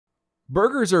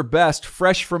Burgers are best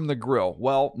fresh from the grill.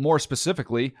 Well, more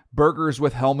specifically, burgers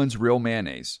with Hellmann's Real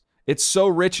Mayonnaise. It's so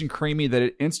rich and creamy that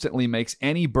it instantly makes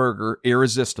any burger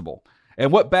irresistible.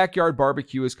 And what backyard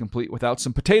barbecue is complete without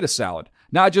some potato salad?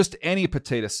 Not just any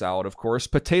potato salad, of course.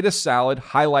 Potato salad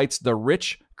highlights the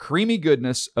rich, creamy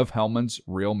goodness of Hellmann's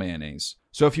Real Mayonnaise.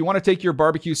 So if you want to take your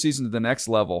barbecue season to the next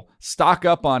level, stock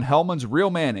up on Hellmann's Real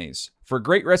Mayonnaise. For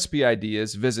great recipe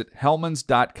ideas, visit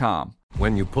hellmanns.com.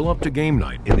 When you pull up to game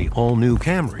night in the all-new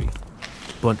Camry,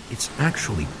 but it's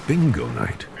actually bingo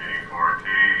night.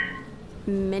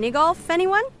 Mini golf,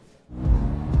 anyone?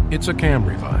 It's a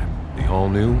Camry vibe. The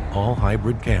all-new,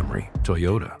 all-hybrid Camry.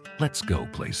 Toyota. Let's go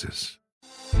places.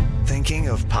 Thinking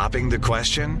of popping the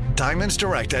question? Diamonds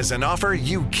Direct has an offer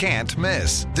you can't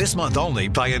miss. This month only,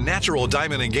 buy a natural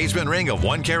diamond engagement ring of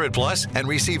 1 carat plus and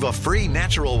receive a free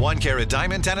natural 1 carat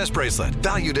diamond tennis bracelet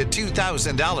valued at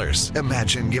 $2,000.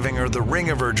 Imagine giving her the ring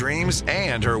of her dreams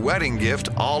and her wedding gift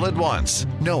all at once.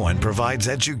 No one provides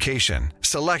education,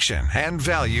 selection, and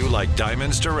value like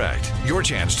Diamonds Direct. Your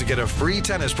chance to get a free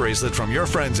tennis bracelet from your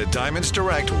friends at Diamonds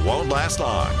Direct won't last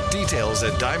long. Details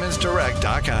at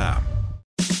diamondsdirect.com.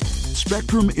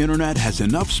 Spectrum Internet has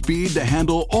enough speed to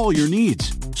handle all your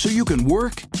needs, so you can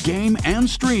work, game, and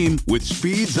stream with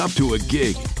speeds up to a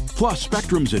gig. Plus,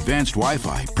 Spectrum's advanced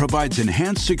Wi-Fi provides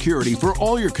enhanced security for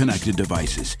all your connected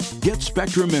devices. Get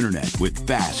Spectrum Internet with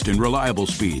fast and reliable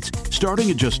speeds, starting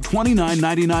at just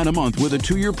 $29.99 a month with a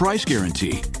 2-year price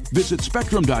guarantee. Visit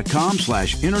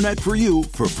spectrum.com/internet for you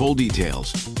for full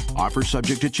details. Offer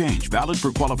subject to change, valid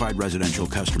for qualified residential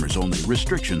customers only.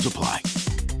 Restrictions apply.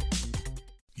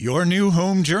 Your new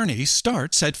home journey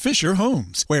starts at Fisher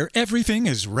Homes, where everything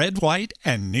is red, white,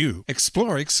 and new.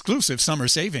 Explore exclusive summer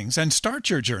savings and start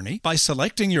your journey by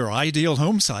selecting your ideal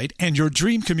home site and your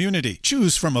dream community.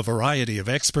 Choose from a variety of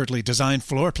expertly designed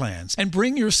floor plans and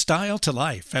bring your style to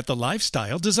life at the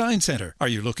Lifestyle Design Center. Are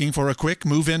you looking for a quick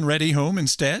move-in ready home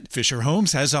instead? Fisher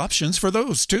Homes has options for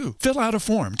those too. Fill out a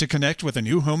form to connect with a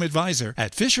new home advisor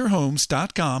at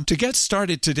fisherhomes.com to get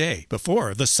started today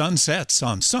before the sun sets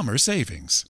on summer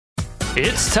savings.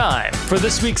 It's time for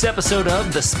this week's episode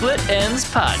of the Split Ends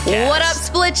Podcast. What up,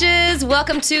 Splitches?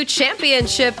 Welcome to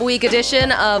Championship Week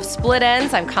edition of Split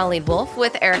Ends. I'm Colleen Wolfe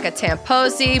with Erica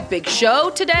Tamposi. Big show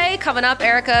today coming up.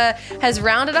 Erica has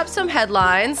rounded up some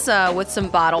headlines with some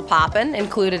bottle popping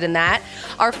included in that.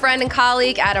 Our friend and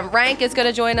colleague Adam Rank is going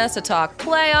to join us to talk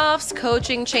playoffs,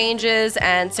 coaching changes,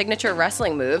 and signature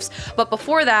wrestling moves. But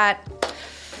before that,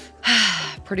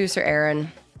 producer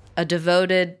Aaron, a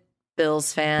devoted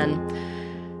Bills fan.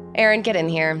 Aaron, get in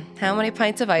here. How many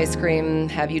pints of ice cream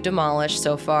have you demolished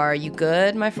so far? You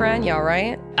good, my friend? You all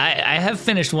right? I have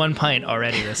finished 1 pint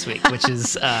already this week, which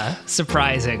is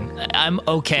surprising. I'm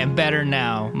okay. I'm better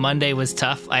now. Monday was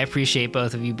tough. I appreciate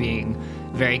both of you being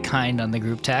very kind on the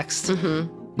group text.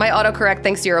 Mm-hmm. My autocorrect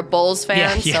thinks you're a Bulls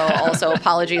fan, so also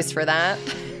apologies for that.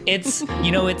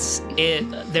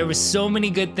 There was so many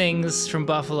good things from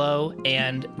Buffalo,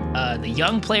 and the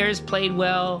young players played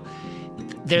well.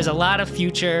 There's a lot of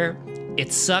future.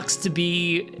 It sucks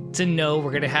to know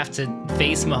we're going to have to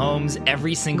face Mahomes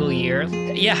every single year.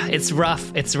 Yeah, it's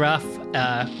rough. It's rough.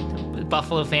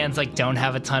 Buffalo fans don't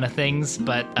have a ton of things,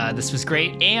 but this was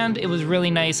great. And it was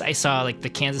really nice. I saw the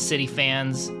Kansas City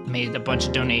fans made a bunch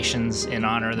of donations in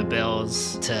honor of the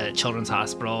Bills to Children's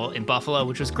Hospital in Buffalo,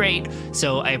 which was great.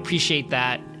 So I appreciate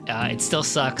that. It still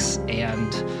sucks,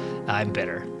 and I'm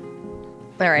bitter.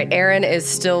 All right, Aaron is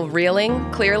still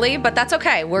reeling, clearly, but that's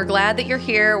okay. We're glad that you're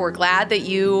here. We're glad that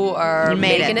you are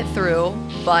making it through,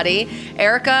 buddy.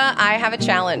 Erica, I have a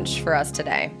challenge for us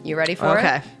today. You ready for it?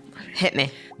 Okay, hit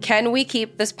me. Can we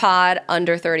keep this pod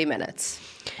under 30 minutes?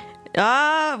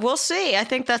 We'll see. I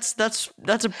think that's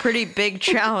a pretty big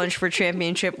challenge for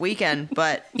championship weekend.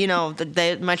 But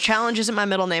my challenge isn't my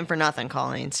middle name for nothing,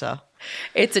 Colleen. So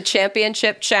it's a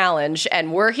championship challenge,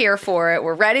 and we're here for it.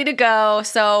 We're ready to go.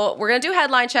 So we're gonna do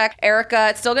headline check. Erica,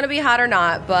 it's still gonna be hot or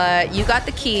not, but you got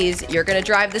the keys. You're gonna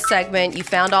drive the segment. You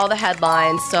found all the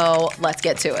headlines. So let's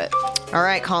get to it. All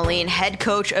right, Colleen. Head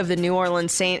coach of the New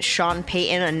Orleans Saints, Sean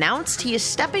Payton, announced he is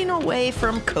stepping away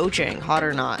from coaching. Hot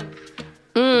or not?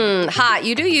 Hot.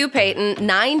 You do you, Peyton.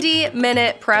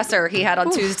 90-minute presser he had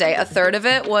on Tuesday. A third of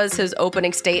it was his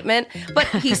opening statement, but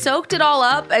he soaked it all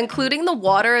up, including the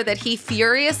water that he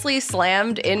furiously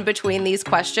slammed in between these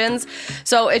questions.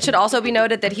 So it should also be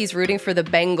noted that he's rooting for the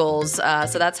Bengals.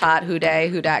 So that's hot. Who day,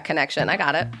 who dat connection. I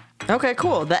got it. Okay,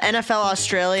 cool. The NFL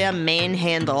Australia main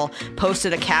handle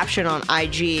posted a caption on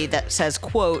IG that says,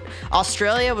 quote,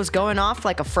 Australia was going off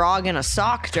like a frog in a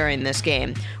sock during this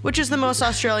game, which is the most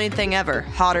Australian thing ever,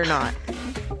 hot or not.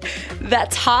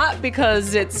 That's hot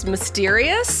because it's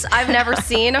mysterious. I've never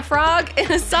seen a frog in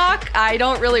a sock. I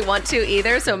don't really want to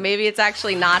either, so maybe it's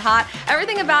actually not hot.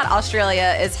 Everything about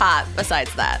Australia is hot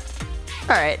besides that.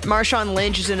 All right, Marshawn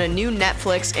Lynch is in a new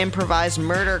Netflix improvised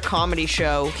murder comedy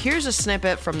show. Here's a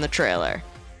snippet from the trailer.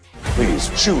 Please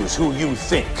choose who you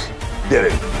think did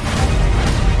it.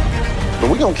 But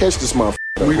we're gonna catch this motherfucker.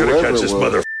 We're gonna catch this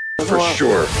motherfucker for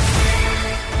sure.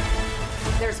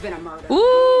 There's been a murder.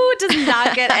 Ooh, does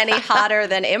not get any hotter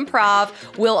than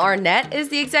improv. Will Arnett is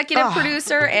the executive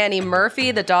producer. Annie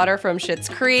Murphy, the daughter from Schitt's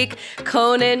Creek.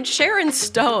 Conan, Sharon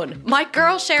Stone, my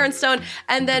girl Sharon Stone,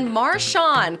 and then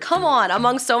Marshawn. Come on,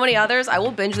 among so many others. I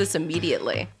will binge this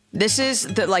immediately. This is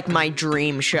my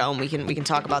dream show, and we can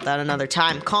talk about that another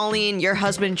time. Colleen, your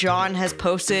husband John has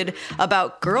posted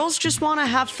about Girls Just Want to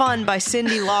Have Fun by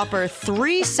Cyndi Lauper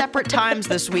 3 separate times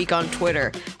this week on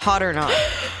Twitter. Hot or not?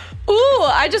 Ooh,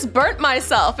 I just burnt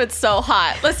myself. It's so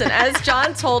hot. Listen, as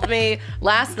John told me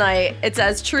last night, it's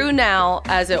as true now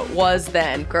as it was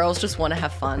then. Girls just want to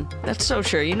have fun. That's so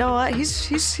true. You know what?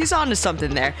 He's on to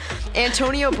something there.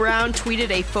 Antonio Brown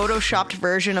tweeted a photoshopped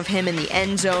version of him in the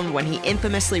end zone when he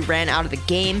infamously ran out of the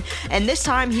game, and this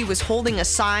time he was holding a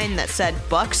sign that said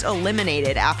Bucks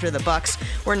eliminated after the Bucks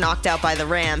were knocked out by the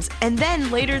Rams. And then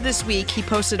later this week, he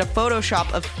posted a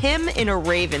Photoshop of him in a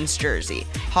Ravens jersey.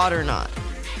 Hot or not?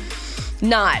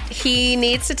 Not. He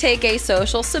needs to take a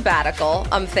social sabbatical,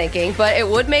 I'm thinking, but it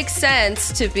would make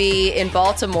sense to be in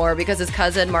Baltimore because his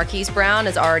cousin Marquise Brown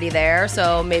is already there,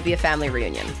 so maybe a family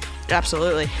reunion.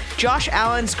 Absolutely. Josh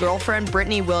Allen's girlfriend,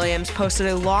 Brittany Williams, posted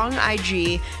a long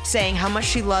IG saying how much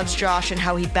she loves Josh and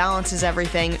how he balances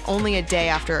everything only a day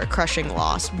after a crushing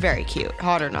loss. Very cute.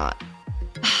 Hot or not?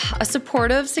 A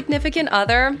supportive significant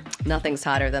other? Nothing's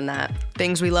hotter than that.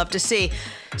 Things we love to see.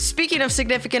 Speaking of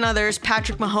significant others,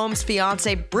 Patrick Mahomes'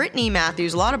 fiance, Brittany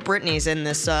Matthews. A lot of Britneys in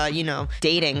this,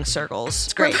 dating circles.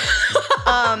 It's great.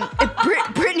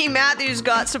 Brittany Matthews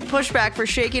got some pushback for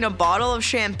shaking a bottle of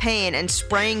champagne and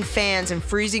spraying fans in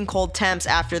freezing cold temps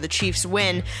after the Chiefs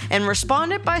win, and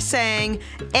responded by saying,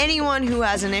 anyone who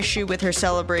has an issue with her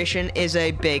celebration is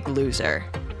a big loser.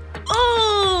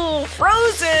 Oh,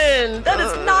 Frozen! That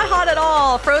is not hot at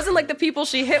all. Frozen, like the people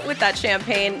she hit with that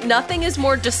champagne. Nothing is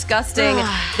more disgusting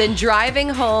than driving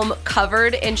home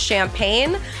covered in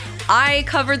champagne. I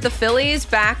covered the Phillies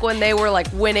back when they were like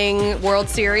winning World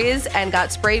Series and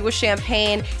got sprayed with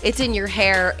champagne. It's in your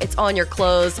hair, it's on your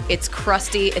clothes, it's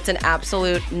crusty, it's an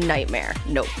absolute nightmare.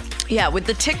 Nope. Yeah, with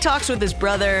the TikToks with his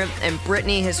brother and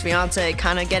Brittany, his fiance,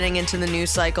 kind of getting into the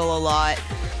news cycle a lot.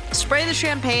 Spray the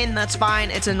champagne, that's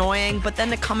fine, it's annoying, but then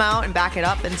to come out and back it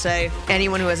up and say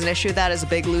anyone who has an issue with that is a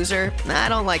big loser, I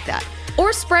don't like that.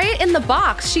 Or spray it in the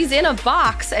box. She's in a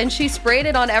box and she sprayed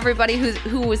it on everybody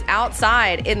who was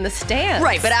outside in the stands.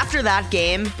 Right, but after that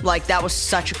game, like that was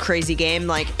such a crazy game.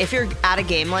 Like if you're at a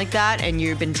game like that and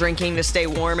you've been drinking to stay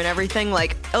warm and everything,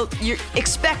 like you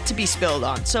expect to be spilled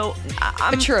on. So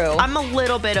True. I'm a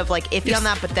little bit of like iffy on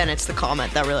that, but then it's the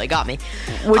comment that really got me.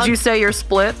 Would you say you're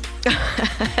split?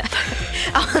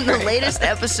 On the latest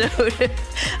episode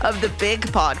of the Big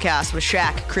Podcast with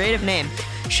Shaq, creative name,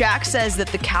 Shaq says that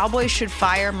the Cowboys should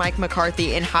fire Mike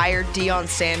McCarthy and hire Deion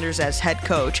Sanders as head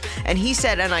coach. And he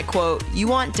said, and I quote, "You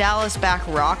want Dallas back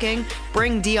rocking?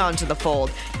 Bring Deion to the fold.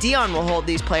 Deion will hold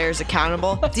these players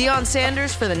accountable. Deion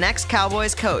Sanders for the next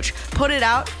Cowboys coach. Put it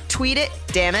out, tweet it,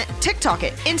 damn it, TikTok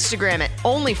it, Instagram it,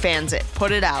 OnlyFans it,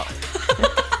 put it out."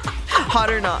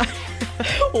 Hot or not?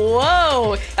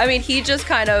 Whoa. I mean, he just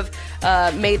kind of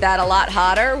made that a lot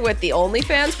hotter with the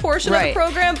OnlyFans portion of the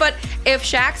program. But if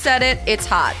Shaq said it, it's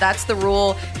hot. That's the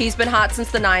rule. He's been hot since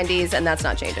the 90s, and that's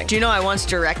not changing. Do you know I once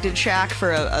directed Shaq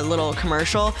for a little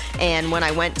commercial, and when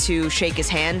I went to shake his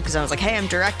hand, because I was like, hey, I'm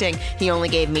directing, he only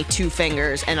gave me 2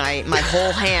 fingers, and my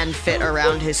whole hand fit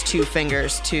around his 2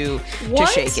 fingers to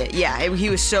shake it. Yeah, he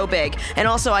was so big. And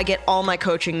also, I get all my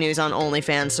coaching news on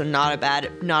OnlyFans, so not a bad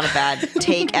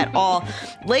take at all.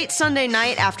 Late Sunday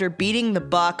night, after beating the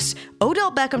Bucks,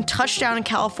 Odell Beckham touched down in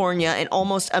California and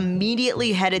almost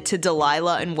immediately headed to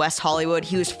Delilah in West Hollywood.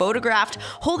 He was photographed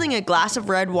holding a glass of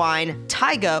red wine.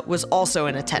 Tyga was also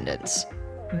in attendance.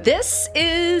 This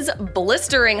is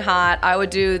blistering hot. I would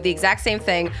do the exact same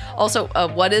thing. Also,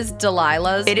 what is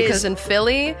Delilah's? Because in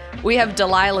Philly, we have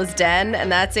Delilah's Den,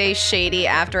 and that's a shady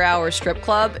after-hours strip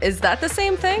club. Is that the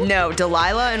same thing? No,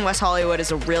 Delilah in West Hollywood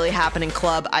is a really happening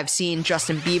club. I've seen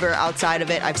Justin Bieber outside of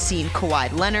it. I've seen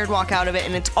Kawhi Leonard walk out of it,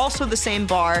 and it's also the same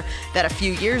bar that a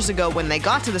few years ago when they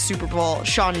got to the Super Bowl,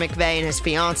 Sean McVay and his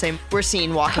fiance were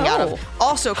seen walking out of.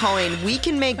 Also, Colleen, we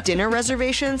can make dinner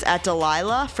reservations at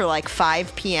Delilah for like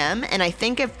 5 p.m. And I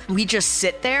think if we just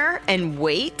sit there and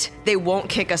wait, they won't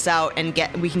kick us out and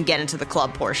we can get into the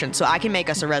club portion. So I can make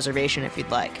us a reservation if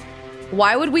you'd like.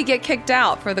 Why would we get kicked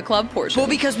out for the club portion? Well,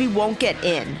 because we won't get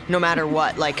in no matter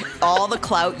what. Like, all the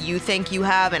clout you think you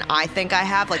have and I think I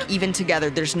have, like, even together,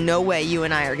 there's no way you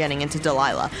and I are getting into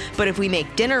Delilah. But if we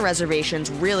make dinner reservations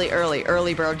really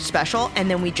early bird special, and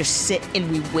then we just sit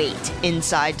and we wait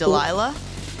inside Delilah,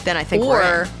 then I think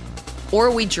we're in. Or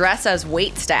we dress as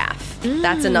wait staff.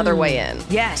 That's another way in.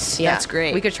 Yes, that's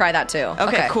great. We could try that too.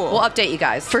 Okay, cool. We'll update you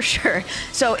guys. For sure.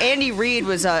 So Andy Reid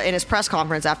was in his press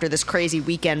conference after this crazy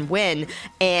weekend win,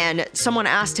 and someone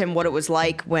asked him what it was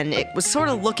like when it was sort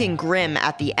of looking grim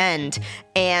at the end.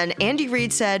 And Andy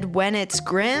Reid said, when it's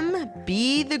grim,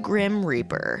 be the Grim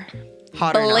Reaper.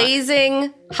 Hot or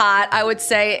Blazing hot. I would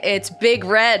say it's big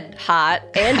red hot.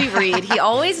 Andy Reid, he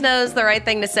always knows the right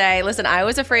thing to say. Listen, I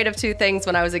was afraid of two things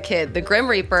when I was a kid, the Grim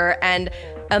Reaper and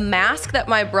a mask that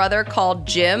my brother called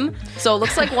Jim. So it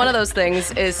looks like one of those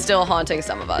things is still haunting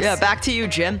some of us. Yeah, back to you,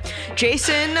 Jim.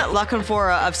 Jason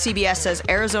LaConfora of CBS says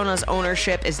Arizona's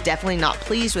ownership is definitely not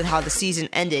pleased with how the season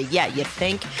ended. Yeah, you'd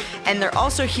think. And they're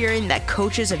also hearing that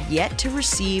coaches have yet to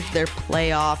receive their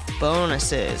playoff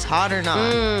bonuses. Hot or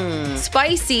not?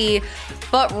 Spicy,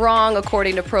 but wrong,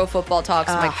 according to Pro Football Talk's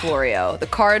Mike Florio. The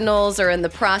Cardinals are in the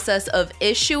process of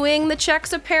issuing the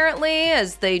checks, apparently,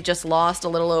 as they just lost a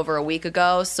little over a week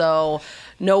ago. So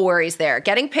no worries there.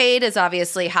 Getting paid is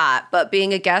obviously hot, but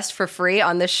being a guest for free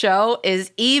on this show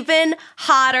is even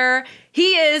hotter.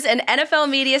 He is an NFL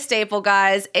media staple,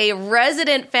 guys, a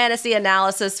resident fantasy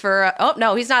analysis for,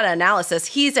 he's not an analysis.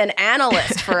 He's an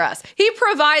analyst for us. He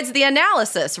provides the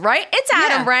analysis, right? It's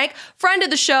Adam Rank, friend of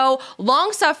the show,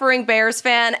 long-suffering Bears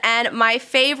fan, and my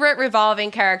favorite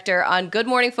revolving character on Good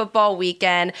Morning Football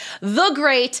Weekend, the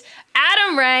great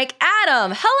Adam Rank.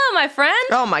 Adam, hello, my friend.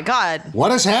 Oh, my God.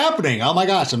 What is happening? Oh, my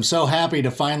gosh. I'm so happy to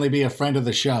finally be a friend of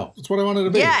the show. That's what I wanted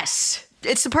to be. Yes.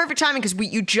 It's the perfect timing because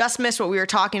you just missed what we were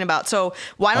talking about. So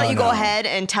why don't you go ahead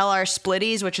and tell our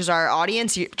Splitties, which is our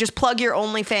audience, just plug your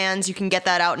OnlyFans. You can get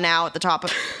that out now at the top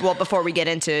of, before we get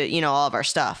into, all of our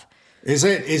stuff.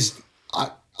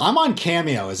 I'm on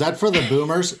Cameo. Is that for the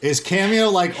boomers? Is Cameo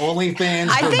like OnlyFans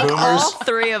for boomers? I think all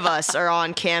three of us are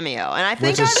on Cameo. And I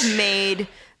think I've made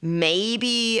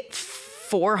maybe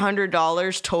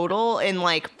 $400 total in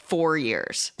like 4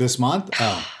 years. This month?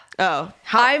 Oh,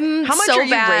 I'm how much so are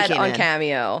you bad on in?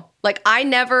 Cameo. Like, I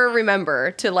never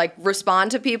remember to like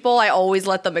respond to people. I always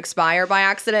let them expire by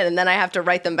accident, and then I have to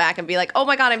write them back and be like, "Oh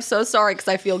my God, I'm so sorry," because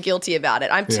I feel guilty about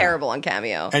it. I'm terrible on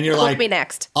Cameo. And you're Book like, me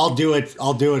next. I'll do it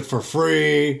for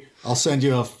free. I'll send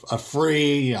you a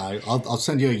free. I'll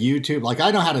send you a YouTube. Like,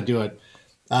 I know how to do it.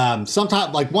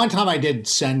 Sometimes, like one time, I did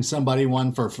send somebody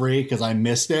one for free because I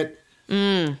missed it,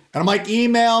 and I'm like,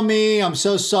 "Email me. I'm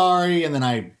so sorry," and then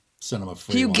I send them a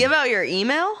free. Do you one. give out your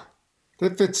email?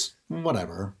 If it's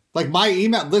whatever. Like my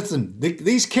email, listen,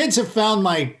 these kids have found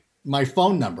my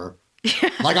phone number.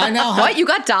 Like I now have. What? You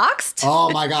got doxxed? Oh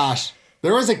my gosh.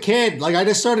 There was a kid, like I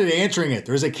just started answering it.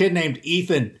 There was a kid named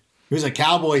Ethan, who's a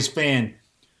Cowboys fan,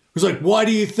 who's like, why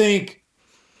do you think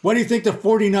the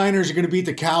 49ers are going to beat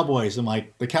the Cowboys? I'm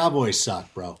like, the Cowboys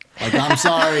suck, bro. Like, I'm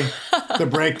sorry to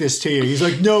break this to you. He's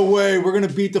like, no way. We're going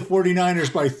to beat the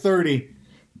 49ers by 30.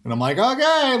 And I'm like,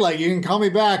 okay, like you can call me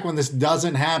back when this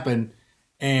doesn't happen.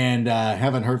 And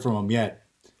haven't heard from him yet.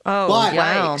 Oh, but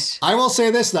wow. I will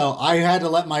say this though, I had to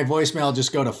let my voicemail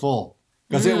just go to full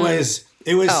because it was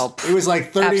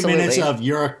like 30 minutes of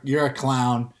you're a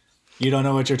clown, you don't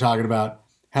know what you're talking about.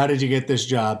 How did you get this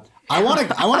job? I want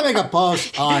to make a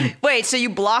post on. Wait, so you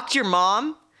blocked your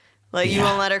mom? Like you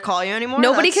won't let her call you anymore?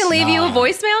 Nobody can leave you a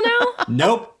voicemail now?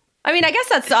 Nope. I mean, I guess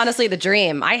that's honestly the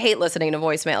dream. I hate listening to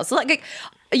voicemails. So like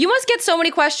you must get so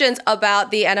many questions about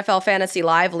the NFL Fantasy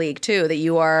Live League, too, that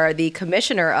you are the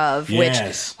commissioner of, which,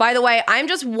 by the way, I'm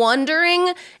just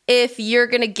wondering if you're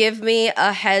going to give me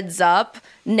a heads up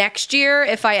next year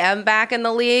if I am back in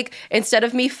the league, instead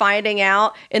of me finding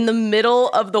out in the middle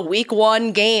of the week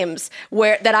 1 games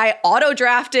that I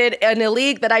auto-drafted in a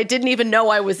league that I didn't even know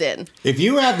I was in. If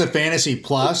you have the Fantasy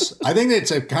Plus, I think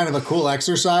it's a kind of a cool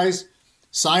exercise.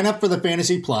 Sign up for the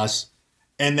Fantasy Plus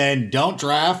and then don't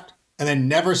draft. And then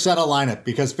never set a lineup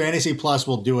because Fantasy Plus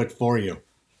will do it for you.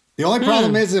 The only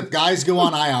problem is if guys go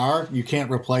on IR, you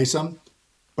can't replace them.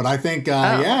 But I think,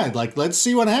 like let's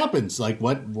see what happens. Like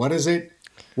what is it?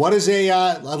 What does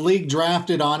a league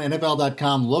drafted on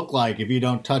NFL.com look like if you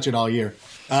don't touch it all year?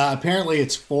 Apparently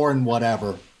it's 4 and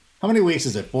whatever. How many weeks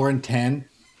is it? 4 and 10.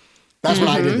 That's what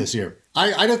I did this year.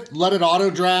 I just let it auto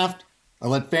draft. I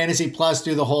let Fantasy Plus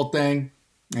do the whole thing,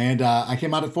 and I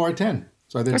came out at 4 and 10.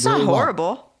 So I did. That's really not horrible.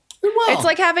 Well. Well, It's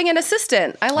like having an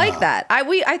assistant. I like that.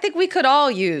 I think we could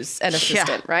all use an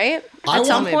assistant, right? At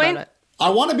some point. I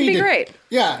want to be great.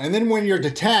 Yeah, and then when you're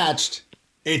detached,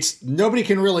 it's nobody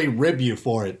can really rib you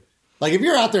for it. Like if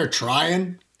you're out there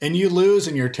trying and you lose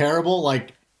and you're terrible,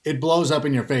 like it blows up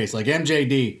in your face. Like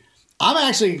MJD, I'm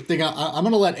actually thinking I'm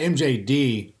going to let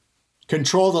MJD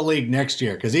control the league next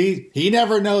year because he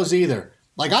never knows either.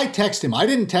 Like I text him. I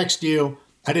didn't text you.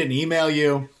 I didn't email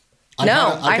you.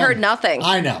 I heard nothing.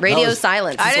 I know. Radio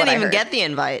silence. I didn't even get the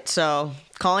invite, so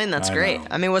Colleen, that's great. know.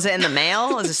 I mean, was it in the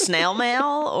mail? Was it snail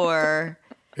mail or?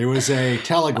 It was a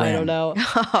telegram. I don't know.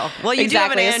 Oh, well, you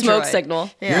Exactly, do a have an smoke Android.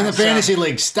 signal. Yeah, You're in the so- fantasy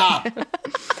league. Stop.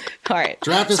 All right.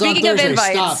 Draft is Speaking on of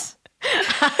Thursday. invites.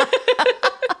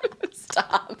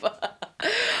 Stop.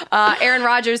 Aaron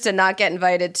Rodgers did not get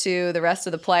invited to the rest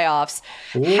of the playoffs.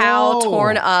 How Whoa.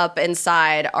 torn up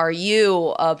inside are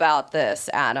you about this,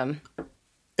 Adam?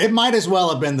 It might as well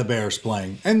have been the Bears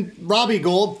playing. And Robbie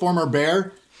Gould, former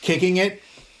Bear, kicking it.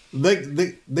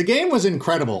 The game was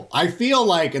incredible. I feel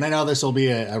like, and I know this will be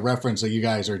a reference that you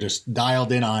guys are just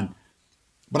dialed in on,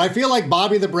 but I feel like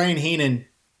Bobby the Brain Heenan,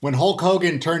 when Hulk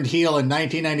Hogan turned heel in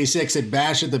 1996 at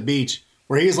Bash at the Beach,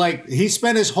 where he's like, he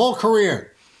spent his whole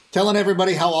career telling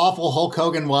everybody how awful Hulk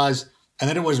Hogan was, and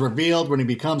then it was revealed when he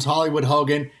becomes Hollywood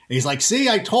Hogan, and he's like, see,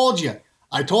 I told you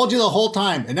the whole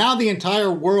time, and now the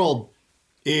entire world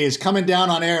is coming down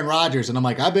on Aaron Rodgers, and I'm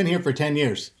like, I've been here for 10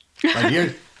 years. Like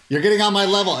you're getting on my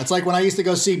level. It's like when I used to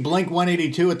go see Blink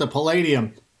 182 at the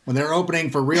Palladium when they're opening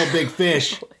for Real Big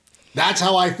Fish. That's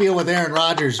how I feel with Aaron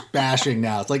Rodgers bashing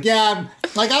now. It's like, yeah,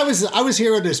 like I was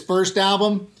here at his first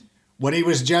album when he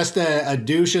was just a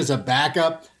douche as a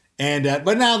backup, and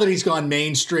but now that he's gone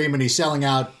mainstream and he's selling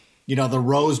out, the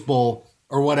Rose Bowl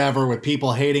or whatever with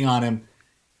people hating on him,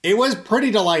 it was pretty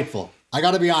delightful. I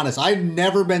got to be honest. I've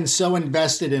never been so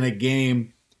invested in a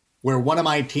game where one of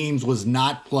my teams was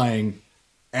not playing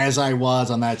as I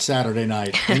was on that Saturday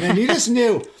night. And then you just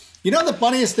knew. The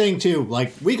funniest thing, too,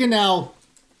 like we can now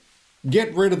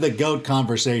get rid of the GOAT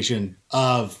conversation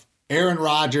of Aaron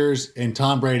Rodgers and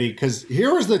Tom Brady, because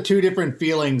here was the two different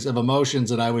feelings of emotions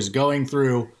that I was going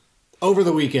through over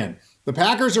the weekend. The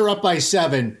Packers are up by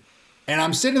 7, and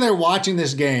I'm sitting there watching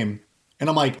this game, and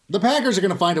I'm like, the Packers are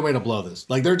going to find a way to blow this.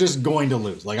 Like, they're just going to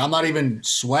lose. Like, I'm not even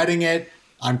sweating it.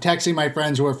 I'm texting my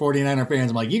friends who are 49er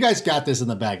fans. I'm like, you guys got this in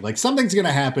the bag. Like, something's going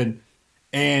to happen,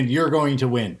 and you're going to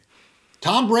win.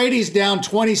 Tom Brady's down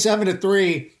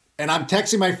 27-3, and I'm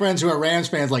texting my friends who are Rams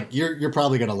fans, like, you're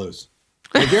probably going to lose.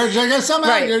 Like, you're somehow,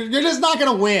 Right. you're just not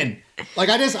going to win. Like,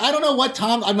 I don't know what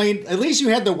Tom, I mean, at least you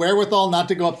had the wherewithal not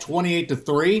to go up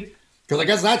 28-3, because I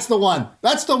guess that's the one.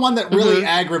 That's the one that really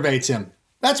aggravates him.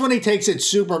 That's when he takes it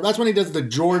that's when he does the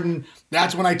Jordan.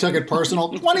 That's when I took it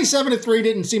personal. 27-3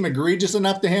 didn't seem egregious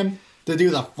enough to him to do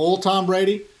the full Tom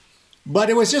Brady. But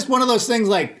it was just one of those things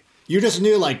like, you just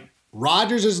knew, like,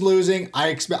 Rodgers is losing.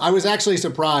 I was actually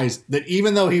surprised that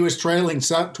even though he was trailing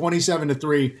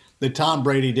 27-3, that Tom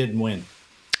Brady didn't win.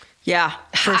 Yeah,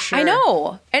 for sure. I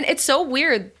know. And it's so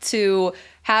weird to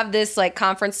have this like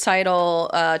conference title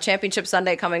championship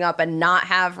Sunday coming up and not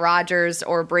have Rodgers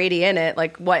or Brady in it.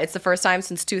 Like it's the first time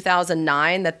since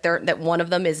 2009 that one of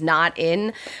them is not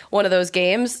in one of those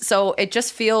games. So it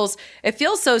just feels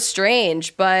so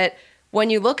strange. But when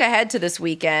you look ahead to this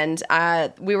weekend,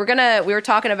 we were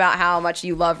talking about how much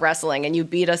you love wrestling, and you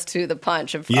beat us to the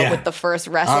punch with the first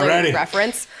wrestling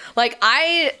reference. Like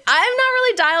I'm not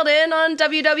really dialed in on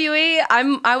WWE.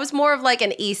 I was more of like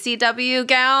an ECW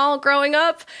gal growing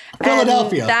up.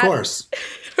 Philadelphia, of course.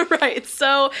 Right.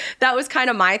 So that was kind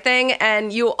of my thing.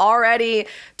 And you already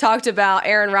talked about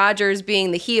Aaron Rodgers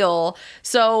being the heel.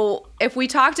 So if we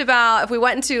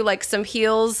went into like some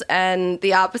heels and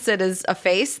the opposite is a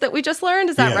face that we just learned,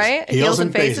 is that right? Heels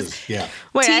and faces. Yeah.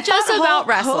 Wait, Teach us about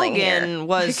wrestling Hogan here.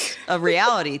 was a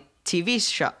reality TV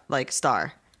show, like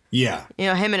star. Yeah.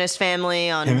 Him and his family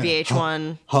on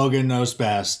VH1. Hogan knows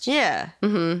best. Yeah.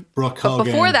 Brooke Hogan.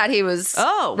 Before that, he was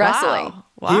wrestling.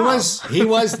 Wow. He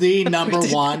was the number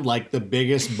one, like the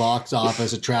biggest box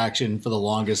office attraction for the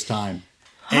longest time.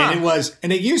 And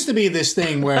it used to be this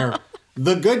thing where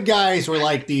the good guys were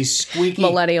like these squeaky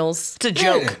millennials. It's a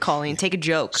joke, Colleen. Take a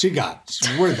joke.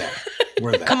 We're there.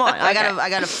 We're there. Come on, I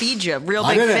gotta feed you. Real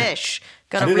big fish.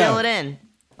 Gotta reel it in.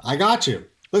 I got you.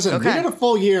 Listen, we did a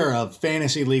full year of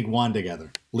Fantasy League One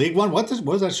together. League One? What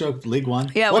was that show? League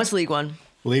One? Yeah, what's League One?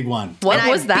 League One. What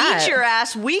was that? Beat your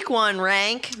ass week 1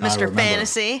 rank, Mr.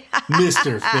 Fantasy.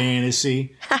 Mr.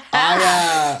 Fantasy.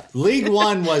 League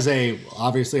One was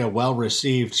obviously a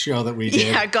well-received show that we did.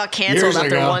 Yeah, it got canceled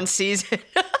after one season.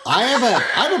 I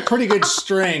have a pretty good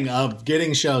string of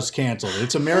getting shows canceled.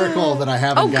 It's a miracle that I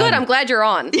haven't. Oh, good. I'm glad you're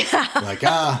on. Yeah. Like,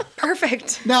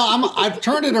 perfect. No, I've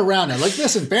turned it around now. Like,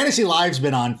 listen, Fantasy Live's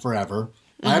been on forever.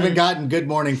 I haven't gotten Good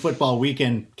Morning Football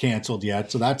Weekend canceled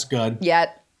yet, so that's good.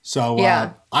 So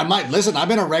yeah. I might listen. I've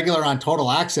been a regular on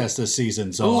Total Access this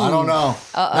season, so I don't know.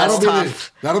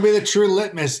 That'll be the true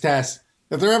litmus test.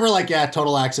 If they're ever like, yeah,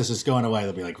 Total Access is going away,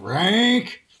 they'll be like,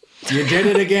 Rank, you did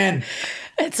it again.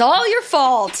 It's all your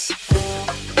fault.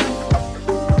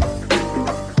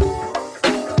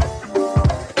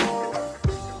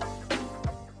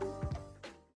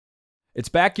 It's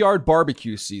backyard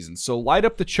barbecue season, so light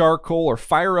up the charcoal or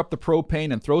fire up the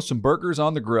propane and throw some burgers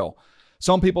on the grill.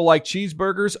 Some people like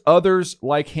cheeseburgers, others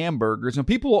like hamburgers, and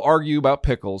people will argue about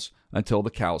pickles until the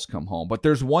cows come home. But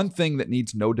there's one thing that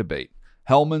needs no debate: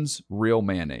 Hellmann's Real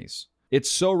Mayonnaise. It's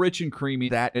so rich and creamy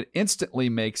that it instantly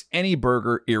makes any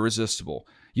burger irresistible.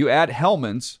 You add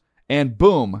Hellmann's and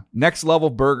boom, next level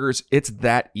burgers. It's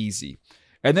that easy.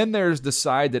 And then there's the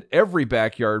side that every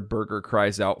backyard burger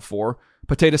cries out for: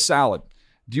 potato salad.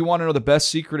 Do you want to know the best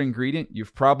secret ingredient?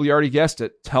 You've probably already guessed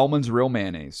it. It's Hellmann's Real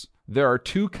Mayonnaise. There are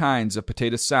two kinds of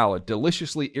potato salad: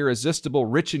 deliciously irresistible,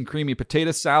 rich and creamy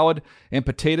potato salad, and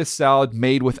potato salad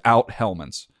made without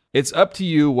Hellmann's. It's up to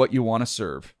you what you want to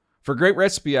serve. For great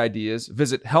recipe ideas,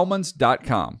 visit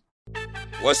Hellmann's.com.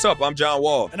 What's up? I'm John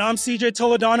Wall. And I'm CJ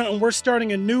Toledano, and we're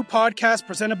starting a new podcast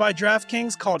presented by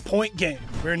DraftKings called Point Game.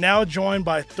 We're now joined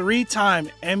by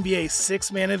 3-time NBA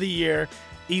Sixth Man of the Year,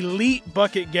 elite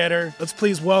bucket getter. Let's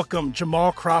please welcome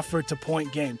Jamal Crawford to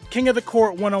Point Game. King of the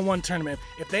Court one-on-one tournament.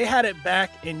 If they had it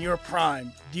back in your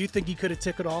prime, do you think you could have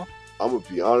took it all? I'm going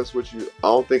to be honest with you. I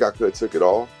don't think I could have took it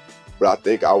all, but I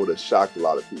think I would have shocked a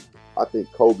lot of people. I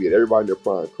think Kobe and everybody in their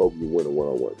prime, Kobe would win a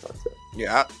one-on-one contest.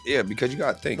 Yeah, because you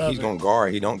got to think, he's going to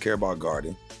guard. He don't care about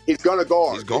guarding. He's going to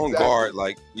guard. He's going to guard.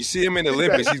 Like, you see him in the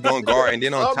Olympics, he's going to guard. And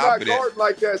then on top of that.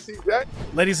 Like that, see that?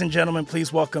 Ladies and gentlemen,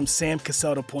 please welcome Sam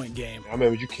Cassell to Point Game. I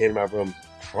remember you came to my room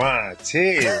crying,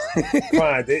 tears,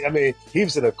 crying. I mean, he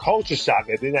was in a culture shock.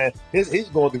 And then he's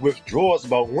going through withdrawals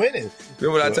about winning.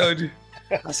 Remember what I told you?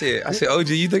 I said, OG,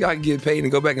 you think I can get paid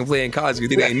and go back and play in college? You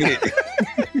think ain't it?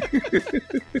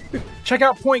 Check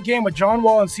out Point Game with John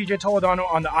Wall and CJ Toledano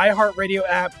on the iHeartRadio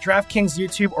app, DraftKings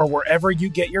YouTube, or wherever you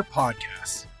get your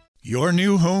podcasts. Your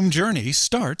new home journey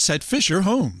starts at Fisher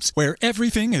Homes, where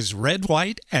everything is red,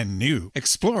 white, and new.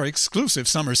 Explore exclusive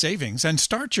summer savings and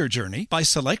start your journey by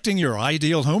selecting your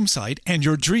ideal home site and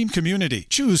your dream community.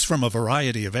 Choose from a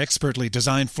variety of expertly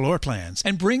designed floor plans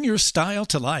and bring your style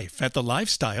to life at the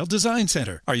Lifestyle Design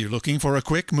Center. Are you looking for a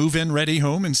quick move-in ready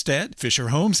home instead? Fisher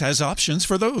Homes has options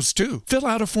for those too. Fill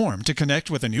out a form to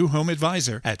connect with a new home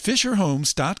advisor at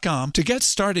FisherHomes.com to get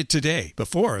started today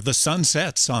before the sun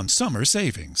sets on summer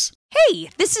savings. Hey,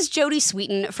 this is Jodie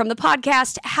Sweetin from the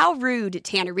podcast How Rude,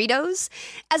 Tanneritos.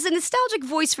 As a nostalgic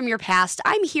voice from your past,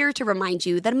 I'm here to remind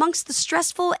you that amongst the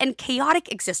stressful and chaotic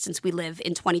existence we live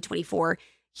in 2024,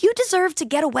 you deserve to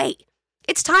get away.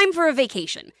 It's time for a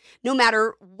vacation, no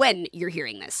matter when you're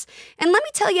hearing this. And let me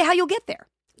tell you how you'll get there.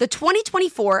 The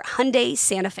 2024 Hyundai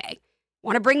Santa Fe.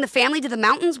 Want to bring the family to the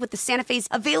mountains with the Santa Fe's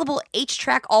available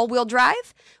H-Track all-wheel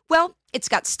drive? Well, it's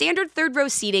got standard third-row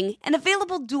seating and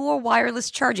available dual wireless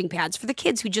charging pads for the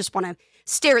kids who just want to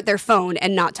stare at their phone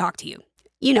and not talk to you.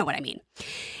 You know what I mean.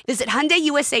 Visit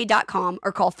HyundaiUSA.com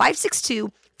or call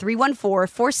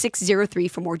 562-314-4603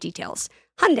 for more details.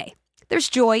 Hyundai. There's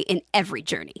joy in every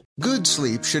journey. Good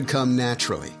sleep should come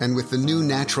naturally, and with the new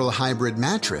Natural Hybrid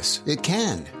mattress, it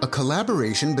can. A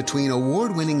collaboration between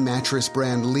award-winning mattress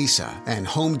brand Leesa and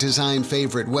home design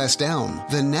favorite West Elm,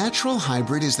 the Natural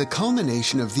Hybrid is the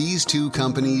culmination of these two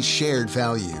companies' shared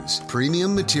values: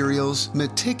 premium materials,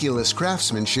 meticulous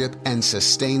craftsmanship, and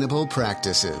sustainable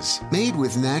practices. Made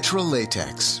with natural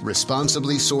latex,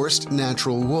 responsibly sourced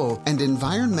natural wool, and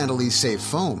environmentally safe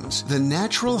foams, the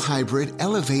Natural Hybrid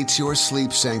elevates your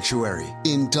sleep sanctuary,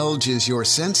 indulges your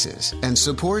senses, and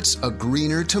supports a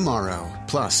greener tomorrow.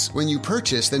 Plus, when you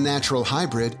purchase the Natural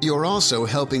Hybrid, you're also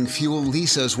helping fuel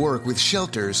Leesa's work with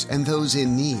shelters and those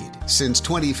in need. Since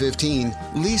 2015,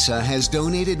 Leesa has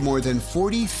donated more than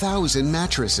 40,000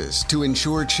 mattresses to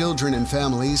ensure children and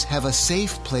families have a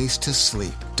safe place to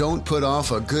sleep. Don't put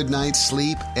off a good night's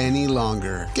sleep any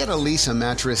longer. Get a Leesa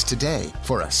mattress today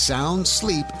for a sound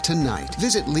sleep tonight.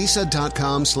 Visit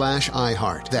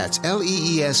Leesa.com/iHeart. That's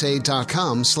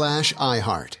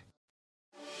LEESA.com/iHeart.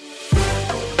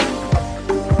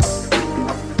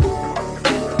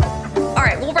 All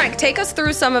right, well, Frank, take us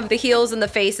through some of the heels and the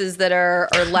faces that are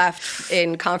left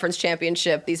in conference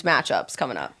championship, these matchups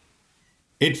coming up.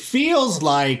 It feels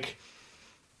like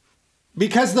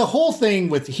because the whole thing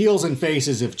with heels and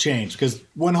faces have changed. Because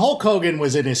when Hulk Hogan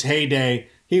was in his heyday,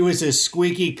 he was this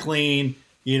squeaky clean,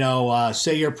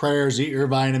 say your prayers, eat your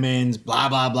vitamins, blah,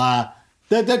 blah, blah.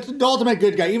 The ultimate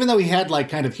good guy, even though he had like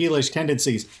kind of heelish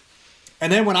tendencies.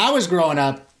 And then when I was growing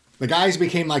up, the guys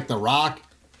became like The Rock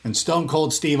and Stone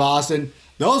Cold Steve Austin.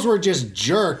 Those were just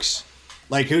jerks,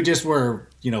 like who just were,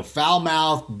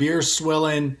 foul-mouthed,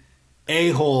 beer-swilling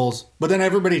a-holes, but then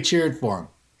everybody cheered for him.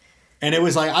 And it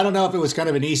was like, I don't know if it was kind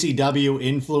of an ECW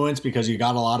influence because you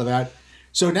got a lot of that.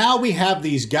 So now we have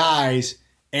these guys,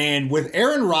 and with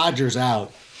Aaron Rodgers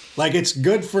out, like, it's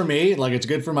good for me. Like, it's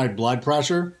good for my blood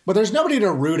pressure. But there's nobody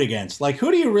to root against. Like, who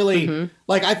do you really...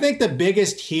 Like, I think the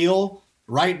biggest heel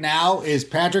right now is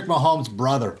Patrick Mahomes'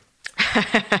 brother.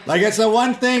 Like, it's the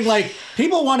one thing, like,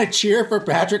 people want to cheer for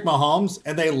Patrick Mahomes,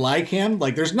 and they like him.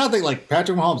 Like, there's nothing like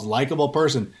Patrick Mahomes' likable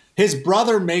person. His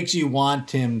brother makes you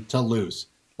want him to lose.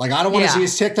 Like, I don't want to see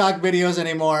his TikTok videos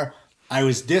anymore. I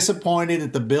was disappointed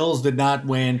that the Bills did not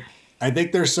win. I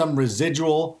think there's some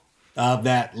residual of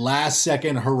that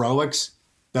last-second heroics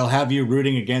that'll have you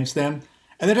rooting against them.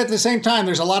 And then at the same time,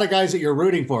 there's a lot of guys that you're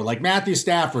rooting for, like Matthew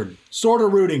Stafford, sort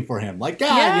of rooting for him. Like,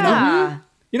 God,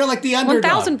 like the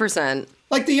underdog. 1,000%.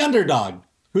 Like the underdog,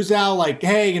 who's now like,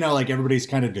 hey, like everybody's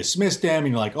kind of dismissed him. And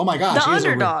you're like, oh my gosh. The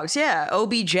underdogs,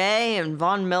 OBJ and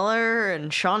Von Miller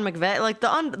and Sean McVay. Like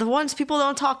the ones people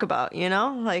don't talk about,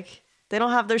 Like, they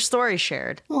don't have their story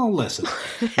shared. Oh, listen.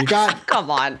 You got... Come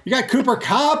on. You got Cooper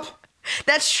Kupp.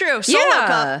 That's true. Solo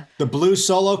Cup. The blue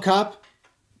Solo Cup.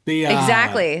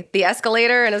 Exactly. The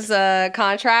escalator in his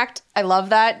contract. I love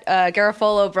that.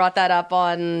 Garofalo brought that up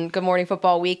on Good Morning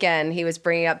Football Weekend. He was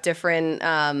bringing up different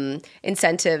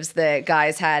incentives that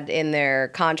guys had in their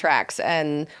contracts.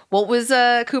 And what was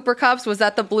Cooper Kupp's? Was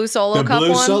that the blue Solo Cup one?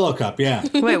 The blue Solo Cup, yeah.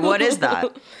 Wait, what is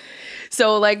that?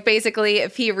 So, like, basically,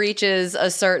 if he reaches a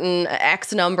certain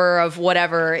X number of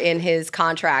whatever in his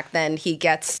contract, then he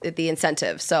gets the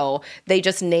incentive. So they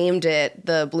just named it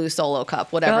the Blue Solo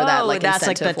Cup, whatever that like that's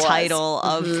incentive like the was. title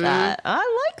of that.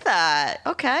 I like that.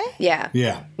 Okay. Yeah.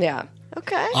 Yeah.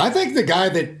 Okay. I think the guy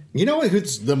that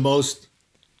who's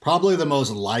probably the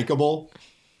most likable,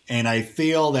 and I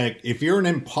feel that if you're an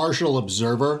impartial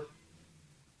observer,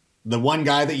 the one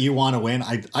guy that you want to win,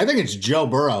 I think it's Joe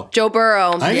Burrow. Joe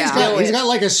Burrow. I think he's got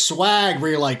like a swag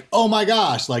where you're like, oh my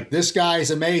gosh, like this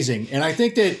guy's amazing. And I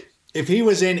think that if he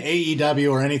was in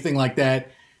AEW or anything like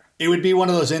that, it would be one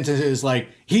of those instances like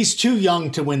he's too young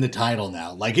to win the title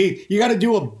now. Like you got to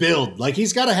do a build. Like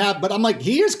he's got to have, but I'm like,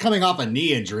 he is coming off a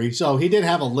knee injury. So he did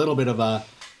have a little bit of a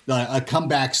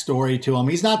comeback story to him.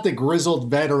 He's not the grizzled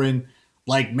veteran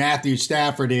like Matthew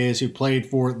Stafford is, who played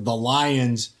for the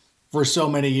Lions for so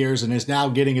many years and is now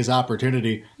getting his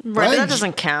opportunity. Right, but that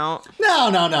doesn't count.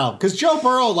 No. Because Joe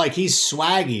Burrow, like, he's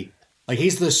swaggy. Like,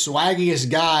 he's the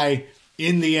swaggiest guy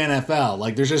in the NFL.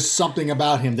 Like, there's just something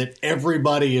about him that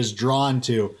everybody is drawn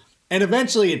to. And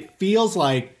eventually it feels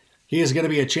like he is going to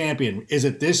be a champion. Is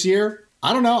it this year?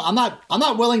 I don't know. I'm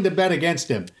not willing to bet against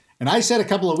him. And I said a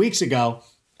couple of weeks ago,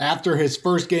 after his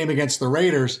first game against the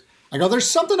Raiders, I go, there's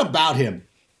something about him.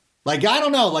 Like, I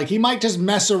don't know. Like, he might just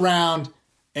mess around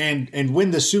and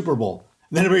win the Super Bowl.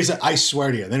 And then everybody's like, I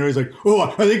swear to you. Then everybody's like,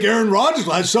 oh, I think Aaron Rodgers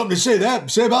will have something to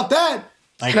say about that.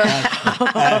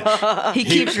 Like he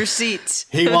keeps receipts.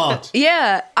 He won't.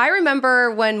 Yeah. I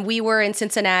remember when we were in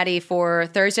Cincinnati for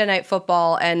Thursday Night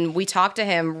Football and we talked to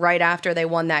him right after they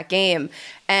won that game.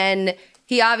 And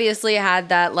he obviously had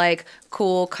that like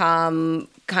cool, calm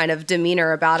kind of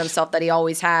demeanor about himself that he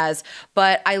always has.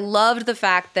 But I loved the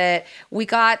fact that we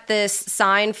got this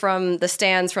sign from the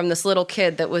stands from this little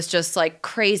kid that was just like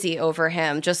crazy over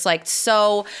him, just like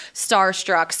so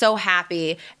starstruck, so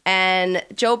happy. And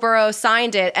Joe Burrow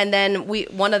signed it. And then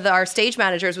one of our stage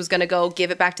managers was going to go give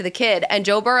it back to the kid. And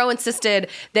Joe Burrow insisted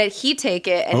that he take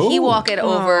it and he walk it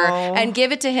over and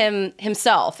give it to him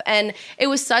himself. And it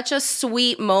was such a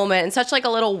sweet moment and such like a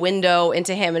little window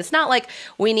into him. And it's not like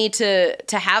we need to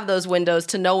have those windows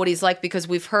to know what he's like because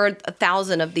we've heard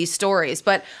 1,000 of these stories.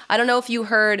 But I don't know if you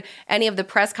heard any of the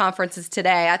press conferences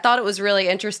today. I thought it was really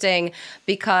interesting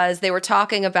because they were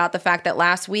talking about the fact that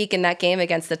last week in that game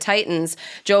against the Titans,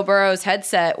 Joe Burrow's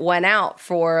headset went out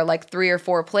for like 3 or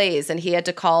 4 plays and he had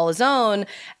to call his own.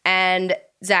 And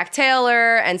Zach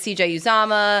Taylor and CJ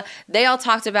Uzama, they all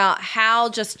talked about how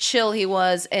just chill he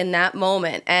was in that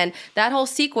moment. And that whole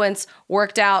sequence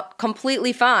worked out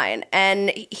completely fine.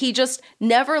 And he just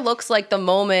never looks like the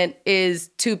moment is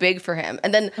too big for him.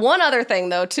 And then one other thing,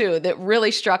 though, too, that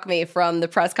really struck me from the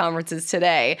press conferences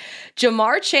today,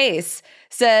 Jamar Chase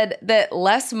said that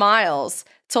Les Miles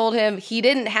told him he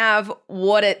didn't have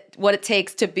what it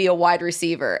takes to be a wide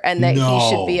receiver and that he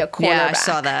should be a cornerback. Yeah, I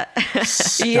saw that.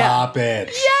 Stop it.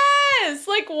 Yes!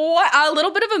 Like, what? A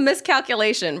little bit of a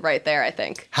miscalculation right there, I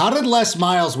think. How did Les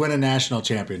Miles win a national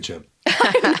championship?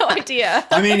 I have no idea.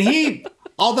 I mean,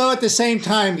 although at the same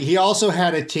time, he also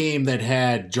had a team that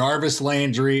had Jarvis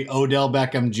Landry, Odell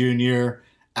Beckham Jr.,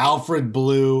 Alfred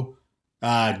Blue,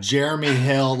 Jeremy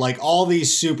Hill, like all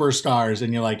these superstars.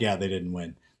 And you're like, yeah, they didn't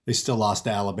win. They still lost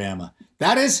to Alabama.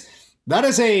 That is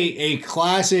a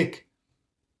classic,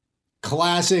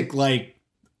 like,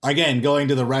 again, going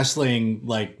to the wrestling,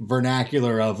 like,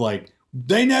 vernacular of, like,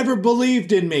 they never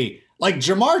believed in me. Like,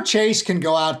 Jamar Chase can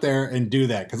go out there and do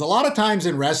that. Because a lot of times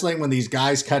in wrestling, when these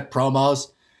guys cut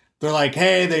promos, they're like,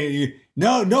 hey,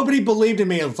 nobody believed in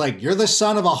me. It's like, you're the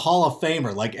son of a Hall of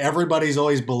Famer. Like, everybody's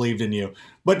always believed in you.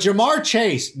 But Jamar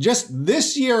Chase, just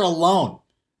this year alone,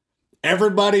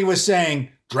 everybody was saying,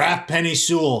 draft Penny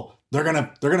Sewell. They're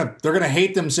gonna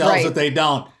hate themselves if they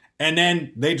don't. And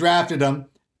then they drafted him.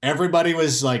 Everybody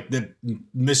was like, the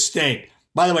mistake.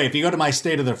 By the way, if you go to my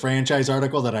State of the Franchise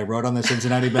article that I wrote on the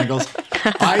Cincinnati Bengals,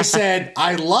 I said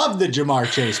I love the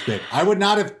Jamar Chase pick. I would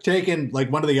not have taken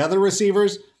like one of the other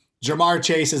receivers. Jamar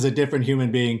Chase is a different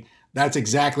human being. That's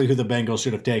exactly who the Bengals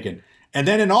should have taken. And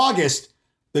then in August,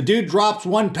 the dude drops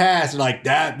one pass like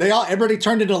that. Everybody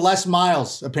turned into Les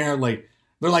Miles, apparently.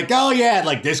 They're like, oh yeah,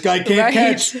 like this guy can't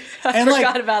catch. I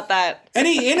forgot about that. And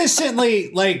he innocently,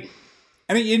 like,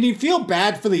 and you feel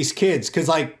bad for these kids because,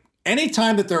 like,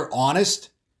 anytime that they're honest,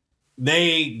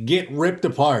 they get ripped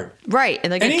apart. Right,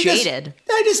 and they get jaded.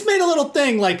 I just made a little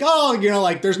thing like, oh,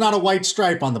 like, there's not a white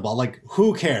stripe on the ball. Like,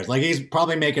 who cares? Like, he's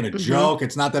probably making a joke.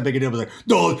 It's not that big a deal. But like,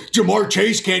 no, Jamar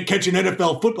Chase can't catch an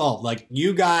NFL football. Like,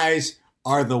 you guys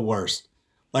are the worst.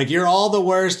 Like, you're all the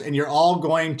worst, and you're all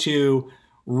going to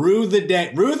rue the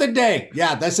day. Rue the day.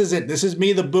 Yeah, this is it. This is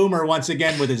me, the boomer, once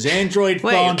again with his Android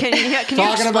phone. Can you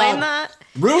explain that?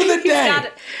 Rue the day.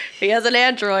 He has an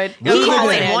Android.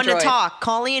 Colleen, want to talk.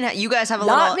 Colleen, you guys have a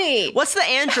little... Not me. What's the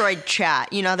Android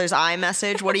chat? You know, there's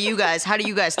iMessage. How do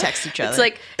you guys text each other?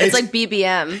 It's like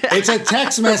BBM. It's a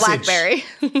text message. BlackBerry.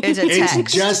 It's a text.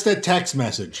 It's just a text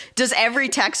message. Does every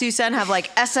text you send have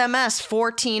like SMS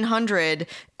 1400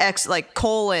 X like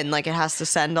colon, like it has to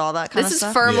send all that kind of stuff? This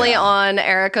is firmly on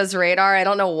Erica's radar. I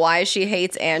don't know why she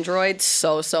hates Android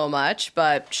so much,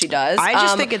 but she does. I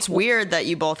just think it's weird that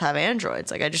you both have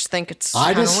Androids. Like, I just think it's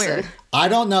kind of weird. I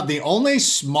don't know. The only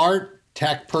smart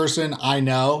tech person I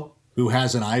know who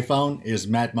has an iPhone is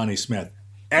Matt Money Smith.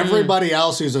 Everybody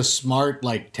else who's a smart,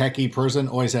 like, techie person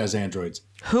always has Androids.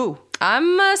 Who?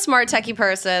 I'm a smart techie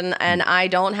person, and I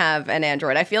don't have an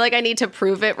Android. I feel like I need to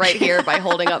prove it right here by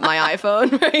holding up my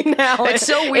iPhone right now. It's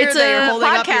so weird that you're holding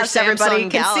up your Samsung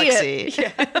Galaxy.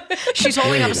 Yeah. She's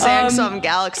holding up Samsung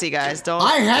Galaxy, guys. Don't.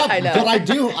 I have, but I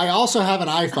do. I also have an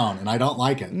iPhone, and I don't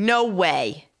like it. No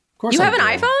way. You have an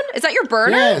iPhone? Is that your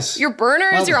burner? Yes. Your burner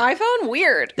is your iPhone?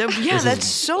 Weird. Yeah, that's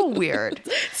so weird.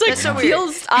 It's like so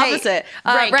feels opposite.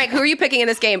 Rank, who are you picking in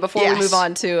this game before we move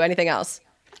on to anything else?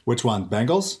 Which one?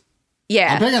 Bengals?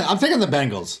 Yeah. I'm picking the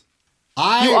Bengals.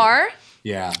 You are?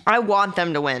 Yeah. I want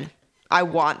them to win. I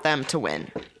want them to win.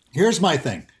 Here's my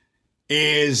thing.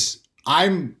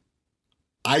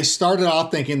 I started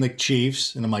off thinking the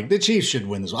Chiefs, and I'm like, the Chiefs should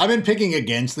win this one. I've been picking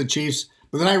against the Chiefs,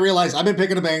 but then I realized I've been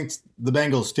picking the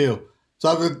Bengals too.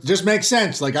 So it just makes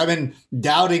sense. Like, I've been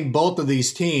doubting both of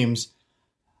these teams.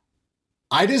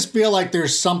 I just feel like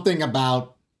there's something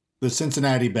about the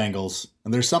Cincinnati Bengals,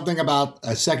 and there's something about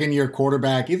a second-year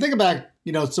quarterback. You think about,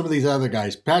 some of these other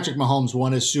guys. Patrick Mahomes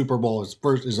won his Super Bowl,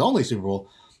 his only Super Bowl,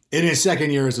 in his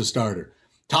second year as a starter.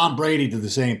 Tom Brady did the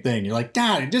same thing. You're like,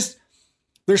 God,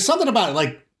 there's something about it.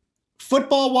 Like,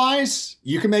 football-wise,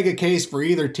 you can make a case for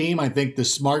either team. I think the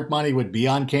smart money would be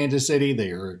on Kansas City. They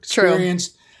are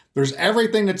experienced. True. There's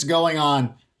everything that's going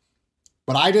on.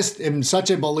 But I just am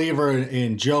such a believer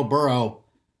in Joe Burrow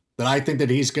that I think that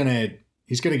he's gonna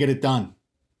get it done.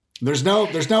 There's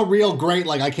no real great,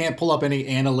 like, I can't pull up any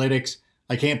analytics.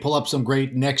 I can't pull up some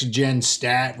great next-gen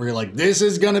stat where you're like, this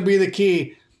is going to be the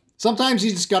key. Sometimes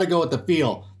you just got to go with the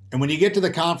feel. And when you get to the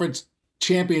conference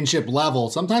championship level,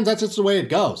 sometimes that's just the way it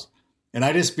goes. And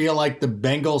I just feel like the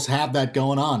Bengals have that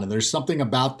going on. And there's something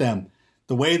about them.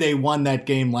 The way they won that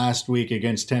game last week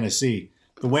against Tennessee.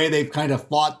 The way they've kind of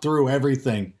fought through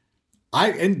everything.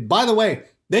 And by the way,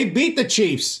 they beat the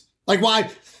Chiefs. Like, why?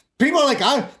 People are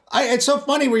like, it's so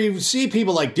funny where you see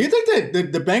people like, do you think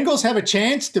that the Bengals have a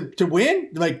chance to win?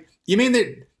 Like, you mean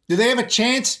that, do they have a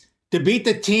chance to beat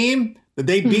the team that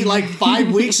they beat like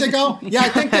 5 weeks ago? Yeah, I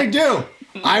think they do.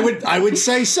 I would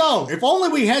say so. If only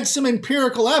we had some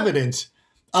empirical evidence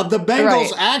of the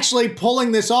Bengals actually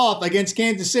pulling this off against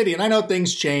Kansas City. And I know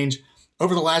things change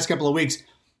over the last couple of weeks,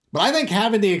 but I think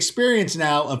having the experience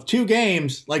now of 2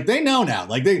 games, like they know now,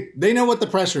 like they know what the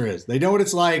pressure is. They know what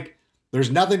it's like. There's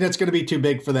nothing that's going to be too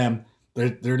big for them.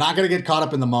 They're not going to get caught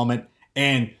up in the moment.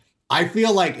 And I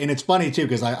feel like, and it's funny too,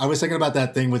 because I was thinking about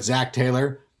that thing with Zach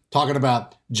Taylor talking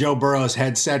about Joe Burrow's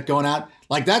headset going out.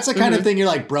 Like that's the kind of thing you're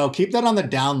like, bro, keep that on the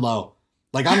down low.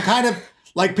 Like I'm kind of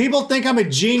like people think I'm a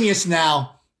genius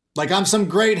now. Like I'm some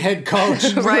great head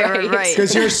coach. Right.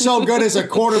 Because you're so good as a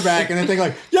quarterback. And they think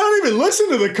like, you don't even listen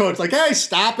to the coach. Like, hey,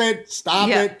 stop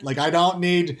it. Like I don't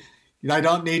need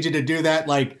you to do that.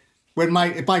 Like if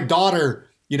my daughter,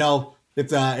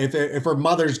 if her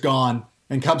mother's gone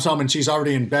and comes home and she's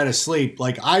already in bed asleep,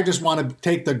 like I just want to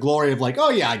take the glory of like, oh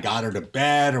yeah, I got her to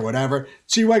bed or whatever.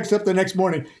 She wakes up the next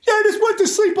morning. Yeah, I just went to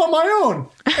sleep on my own.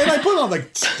 And I put on like,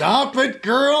 stop it,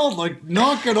 girl. Like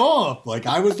knock it off. Like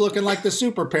I was looking like the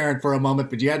super parent for a moment,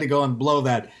 but you had to go and blow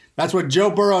that. That's what Joe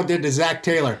Burrow did to Zach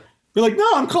Taylor. Be like, no,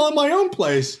 I'm calling my own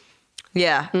place.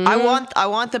 Yeah, I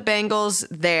want the Bengals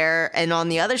there, and on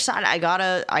the other side, I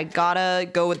gotta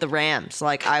go with the Rams.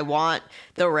 Like I want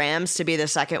the Rams to be the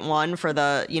second one for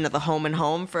the the home and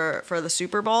home for the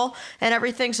Super Bowl and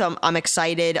everything. So I'm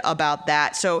excited about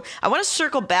that. So I want to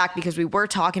circle back because we were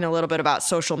talking a little bit about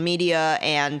social media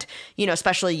and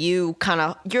especially you're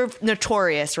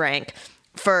notorious, Rank,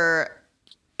 for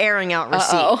airing out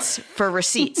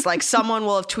receipts. Like someone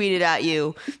will have tweeted at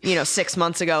you, 6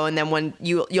 months ago, and then when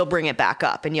you'll bring it back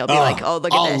up and you'll be like, oh,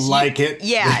 look at this. I'll like it.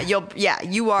 Yeah,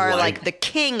 you are like the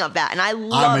king of that. And I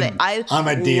love it. I'm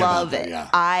a D love about it. That, yeah.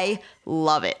 I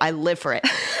love it. I live for it.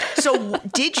 So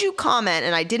did you comment,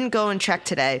 and I didn't go and check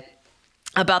today,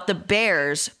 about the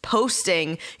Bears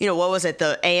posting, what was it,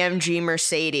 the AMG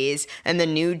Mercedes and the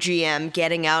new GM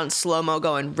getting out in slow-mo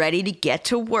going, ready to get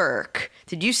to work.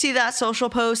 Did you see that social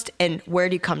post, and where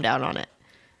do you come down on it?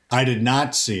 I did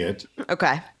not see it.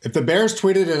 Okay. If the Bears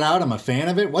tweeted it out, I'm a fan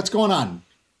of it. What's going on?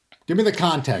 Give me the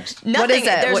context. Nothing. What is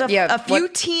it? There's a few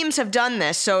teams have done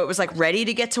this. So it was like ready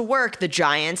to get to work. The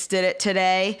Giants did it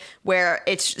today, where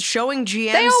it's showing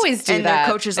GMs they always do and that.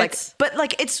 their coaches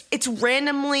it's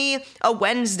randomly a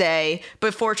Wednesday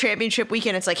before championship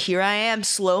weekend. It's like, here I am,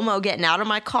 slow-mo, getting out of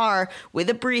my car with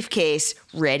a briefcase,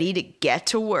 ready to get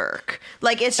to work.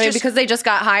 Like it's just because they just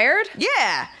got hired?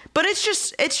 Yeah. But it's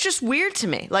just weird to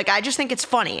me. Like, I just think it's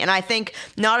funny. And I think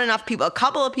not enough people, a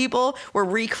couple of people were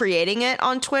recreating it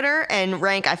on Twitter. And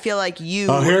Rank, I feel like you.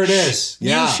 Oh, here it is.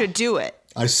 Yeah. You should do it.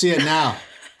 I see it now.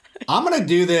 I'm going to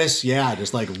do this. Yeah.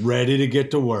 Just like ready to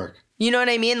get to work. You know what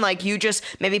I mean? Like you just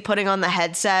maybe putting on the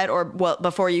headset or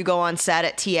before you go on set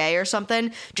at TA or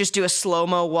something, just do a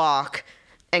slow-mo walk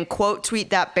and quote tweet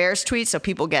that Bears tweet so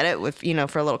people get it with,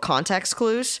 for a little context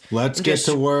clues. Let's get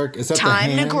to work. Is that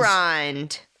time the hands? to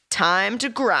grind. Time to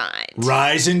grind.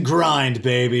 Rise and grind,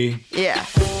 baby. Yeah.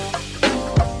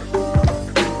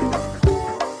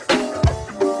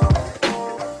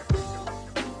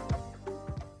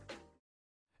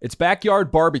 It's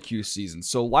backyard barbecue season,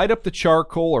 so light up the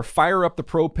charcoal or fire up the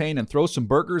propane and throw some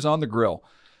burgers on the grill.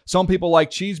 Some people like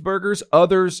cheeseburgers,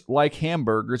 others like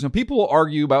hamburgers, and people will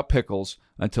argue about pickles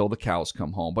until the cows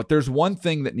come home. But there's one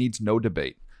thing that needs no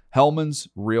debate: Hellmann's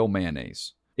Real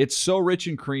Mayonnaise. It's so rich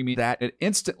and creamy that it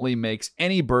instantly makes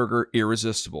any burger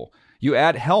irresistible. You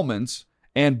add Hellmann's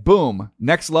and boom,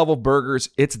 next level burgers.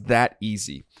 It's that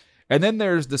easy. And then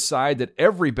there's the side that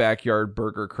every backyard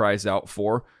burger cries out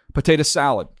for: potato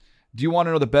salad. Do you want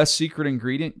to know the best secret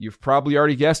ingredient? You've probably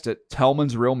already guessed it: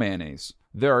 Hellmann's Real Mayonnaise.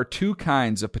 There are 2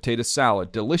 kinds of potato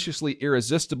salad: deliciously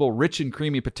irresistible, rich and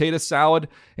creamy potato salad,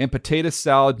 and potato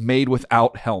salad made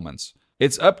without Hellmann's.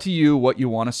 It's up to you what you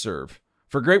want to serve.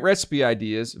 For great recipe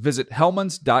ideas, visit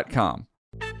Hellmann's.com.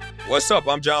 What's up?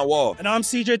 I'm John Wall. And I'm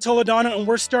CJ Toledano, and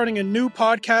we're starting a new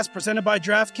podcast presented by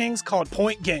DraftKings called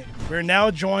Point Game. We're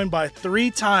now joined by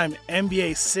 3-time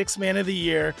NBA Sixth Man of the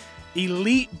Year,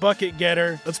 elite bucket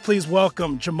getter. Let's please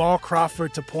welcome Jamal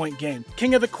Crawford to Point Game.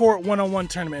 King of the Court one-on-one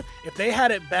tournament. If they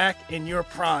had it back in your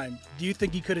prime, do you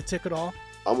think you could have took it all?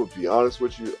 I'm going to be honest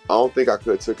with you. I don't think I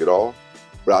could have took it all,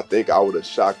 but I think I would have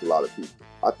shocked a lot of people.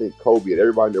 I think Kobe and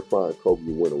everybody in their prime, Kobe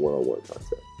would win a one-on-one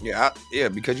contest. Yeah,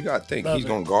 because you got to think he's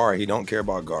going to guard. He don't care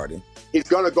about guarding. He's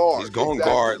going to guard. He's going to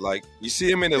guard. Like, you see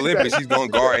him in the Olympics, he's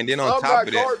going to guard. And then on top of that. I'm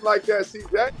not guarding like that,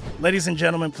 CJ. Ladies and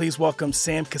gentlemen, please welcome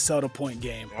Sam Cassell to Point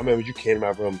Game. I remember you came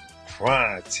out from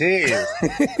crying, tears.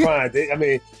 I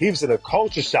mean, he was in a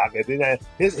culture shock. And then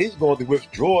he's going through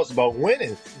withdrawals about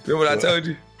winning. Remember what I told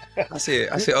you? I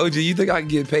said, OG, you think I can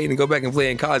get paid and go back and play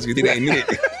in college? You think they ain't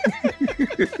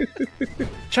it?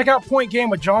 Check out Point Game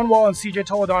with John Wall and CJ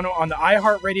Toledano on the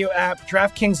iHeartRadio app,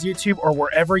 DraftKings YouTube, or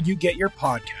wherever you get your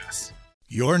podcasts.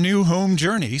 Your new home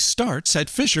journey starts at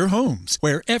Fisher Homes,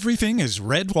 where everything is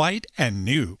red, white, and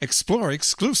new. Explore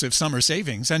exclusive summer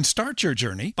savings and start your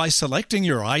journey by selecting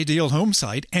your ideal home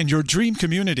site and your dream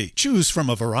community. Choose from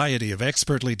a variety of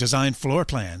expertly designed floor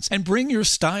plans and bring your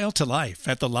style to life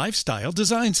at the Lifestyle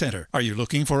Design Center. Are you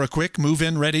looking for a quick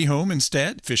move-in ready home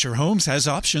instead? Fisher Homes has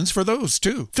options for those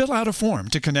too. Fill out a form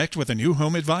to connect with a new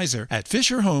home advisor at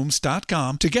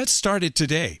FisherHomes.com to get started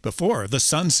today before the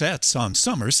sun sets on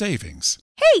summer savings.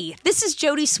 Hey, this is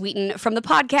Jodie Sweetin from the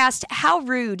podcast How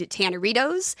Rude,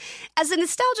 Tanneritos. As a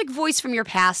nostalgic voice from your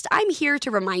past, I'm here to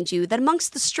remind you that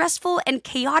amongst the stressful and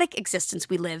chaotic existence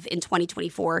we live in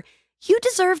 2024, you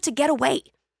deserve to get away.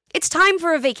 It's time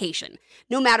for a vacation,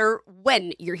 no matter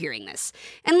when you're hearing this.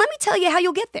 And let me tell you how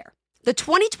you'll get there. The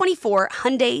 2024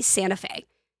 Hyundai Santa Fe.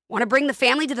 Want to bring the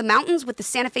family to the mountains with the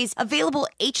Santa Fe's available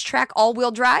H-Track all-wheel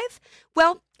drive?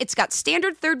 Well, it's got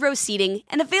standard third-row seating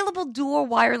and available dual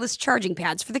wireless charging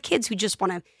pads for the kids who just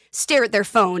want to stare at their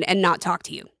phone and not talk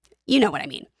to you. You know what I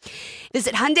mean.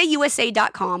 Visit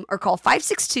HyundaiUSA.com or call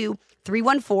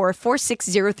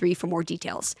 562-314-4603 for more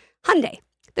details. Hyundai.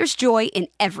 There's joy in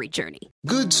every journey.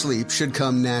 Good sleep should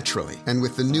come naturally, and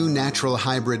with the new Natural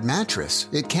Hybrid mattress,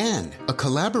 it can. A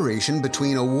collaboration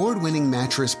between award-winning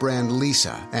mattress brand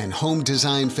Leesa and home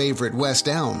design favorite West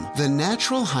Elm, the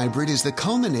Natural Hybrid is the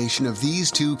culmination of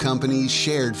these two companies'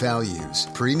 shared values: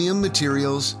 premium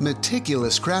materials,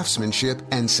 meticulous craftsmanship,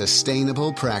 and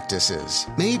sustainable practices.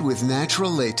 Made with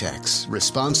natural latex,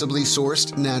 responsibly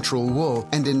sourced natural wool,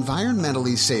 and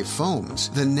environmentally safe foams,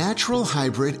 the Natural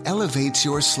Hybrid elevates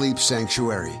your sleep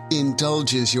sanctuary,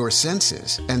 indulges your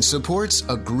senses, and supports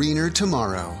a greener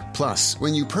tomorrow. Plus,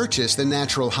 when you purchase the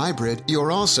Natural Hybrid,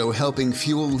 you're also helping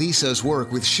fuel Leesa's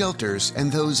work with shelters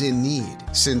and those in need.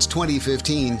 Since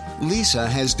 2015, Leesa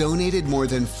has donated more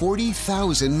than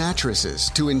 40,000 mattresses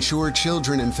to ensure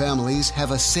children and families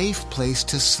have a safe place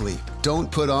to sleep.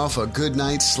 Don't put off a good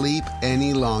night's sleep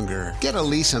any longer. Get a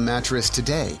Leesa mattress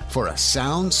today for a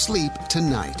sound sleep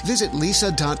tonight. Visit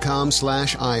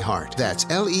leesa.com/iHeart. That's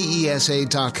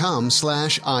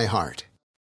LEESA.com/iHeart.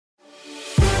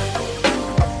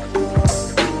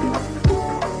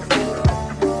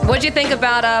 What'd you think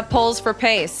about polls for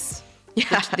Pace?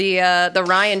 Yeah. The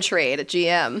Ryan trade at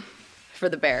GM for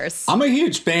the Bears. I'm a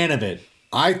huge fan of it.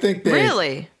 I think they...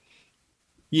 Really?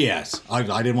 Yes. I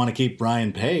didn't want to keep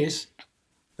Ryan Pace.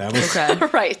 That was... Okay.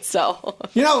 Right, so...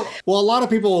 well, a lot of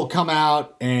people will come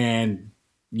out and,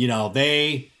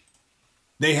 they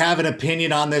have an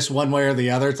opinion on this one way or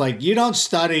the other. It's like, you don't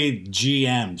study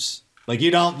GMs. Like,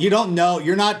 you don't know.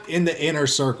 You're not in the inner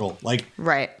circle. Like,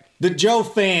 right. The Joe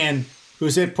fan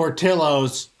who's at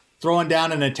Portillo's throwing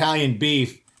down an Italian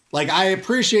beef. Like, I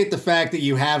appreciate the fact that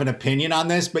you have an opinion on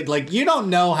this, but, like, you don't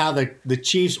know how the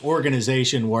Chiefs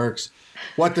organization works,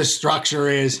 what the structure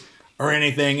is, or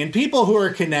anything. And people who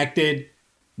are connected,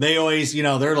 they always,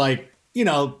 they're like,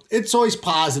 it's always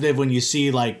positive when you see,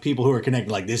 like, people who are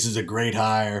connected, like, this is a great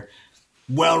hire,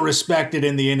 well-respected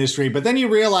in the industry. But then you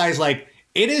realize, like,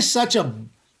 it is such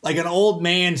an old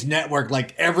man's network.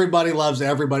 Like, everybody loves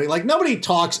everybody. Like, nobody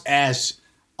talks ass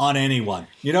on anyone.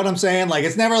 You know what I'm saying? Like,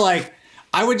 it's never like,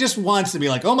 I would just want to be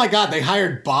like, oh my God, they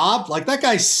hired Bob? Like, that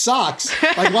guy sucks.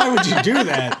 Like, why would you do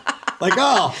that?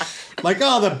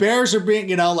 The Bears are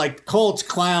being, like, Colts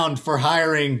clowned for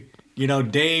hiring,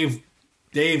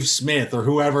 Dave Smith or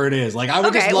whoever it is. Like, I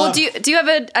would just love... Well, do you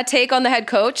have a take on the head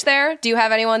coach there? Do you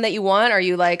have anyone that you want? Are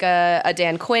you like a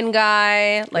Dan Quinn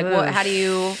guy? Like, how do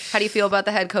you feel about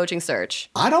the head coaching search?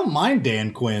 I don't mind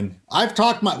Dan Quinn. I've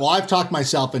talked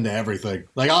myself into everything.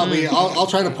 Like, I'll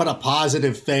try to put a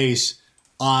positive face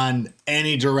on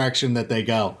any direction that they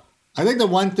go. I think the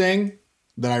one thing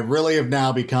that I really have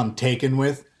now become taken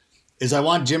with is I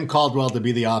want Jim Caldwell to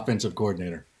be the offensive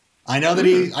coordinator. I know that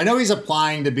he's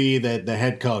applying to be the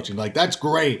head coach, and like, that's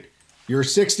great. You're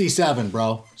 67,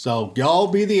 bro. So go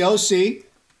be the OC,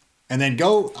 and then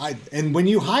go. And when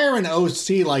you hire an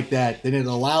OC like that, then it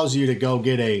allows you to go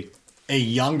get a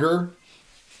younger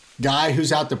guy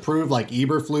who's out to prove, like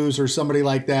Eberflus or somebody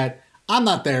like that. I'm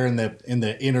not there in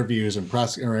the interviews and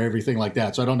press or everything like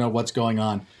that, so I don't know what's going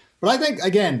on. But I think,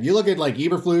 again, you look at like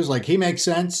Eberflus, like, he makes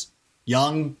sense.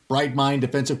 Young, bright mind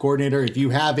defensive coordinator. If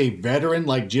you have a veteran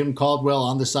like Jim Caldwell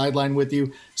on the sideline with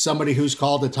you, somebody who's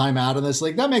called a timeout in this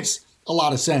league, that makes a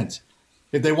lot of sense.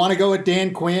 If they want to go with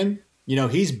Dan Quinn,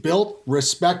 he's built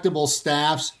respectable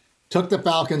staffs, took the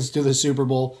Falcons to the Super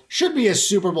Bowl, should be a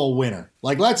Super Bowl winner.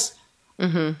 Like, let's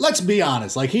be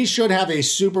honest. Like, he should have a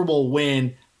Super Bowl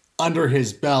win under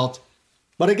his belt.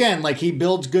 But again, like he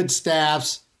builds good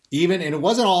staffs. And it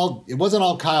wasn't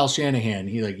all Kyle Shanahan.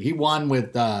 He won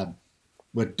with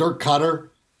Dirk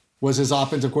Cutter was his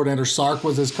offensive coordinator. Sark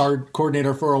was his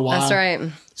coordinator for a while. That's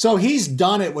right. So he's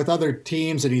done it with other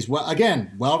teams, and he's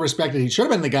well respected. He should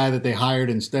have been the guy that they hired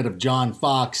instead of John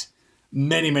Fox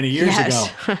many, many years ago.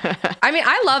 I mean,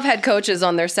 I love head coaches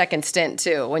on their second stint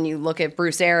too. When you look at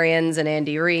Bruce Arians and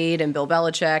Andy Reid and Bill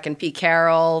Belichick and Pete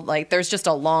Carroll, like there's just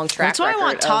a long track record. That's why I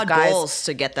want Todd Bowles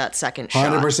to get that second shot.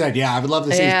 100%. Yeah, I would love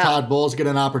to see Todd Bowles get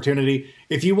an opportunity.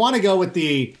 If you want to go with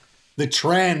the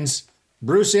trends,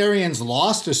 Bruce Arians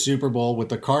lost a Super Bowl with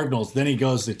the Cardinals. Then he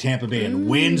goes to Tampa Bay and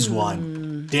wins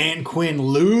one. Dan Quinn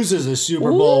loses a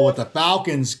Super Bowl with the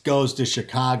Falcons, goes to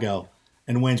Chicago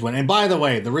and wins one. And by the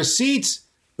way, the receipts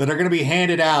that are going to be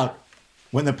handed out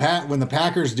when the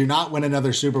Packers do not win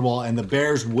another Super Bowl and the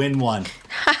Bears win one,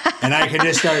 and I can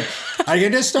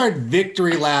just start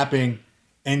victory lapping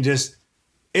and it's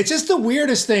just the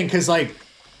weirdest thing because like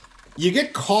you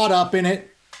get caught up in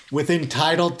it with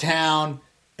Entitled Town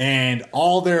and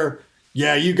all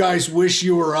you guys wish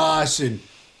you were us and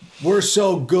we're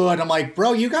so good. I'm like,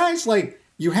 bro, you guys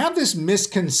you have this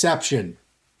misconception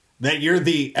that you're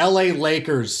the LA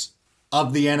Lakers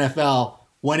of the NFL,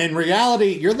 when in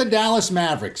reality, you're the Dallas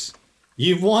Mavericks.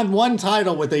 You've won one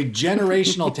title with a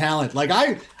generational talent. Like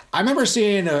I remember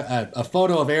seeing a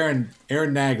photo of Aaron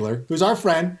Nagler, who's our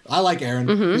friend. I like Aaron.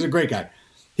 He's a great guy.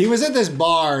 He was at this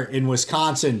bar in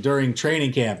Wisconsin during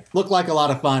training camp. Looked like a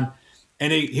lot of fun.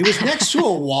 And he was next to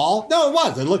a wall. No, it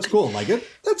was. It looks cool. Like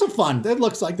that's a fun. It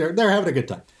looks like they're having a good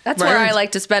time. That's where I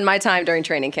like to spend my time during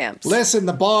training camps. Listen,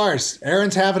 the bars.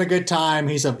 Aaron's having a good time.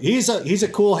 He's a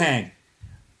cool hang.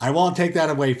 I won't take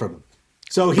that away from him.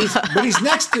 So he's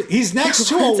next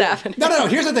to a no.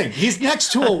 Here's the thing. He's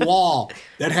next to a wall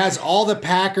that has all the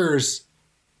Packers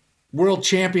world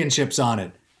championships on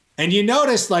it, and you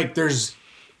notice like there's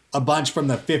a bunch from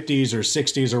the 50s or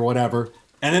 60s or whatever.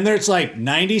 And then there's like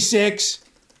 96,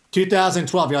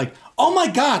 2012. You're like, oh my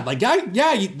God. Like,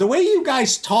 the way you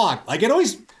guys talk, like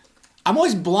I'm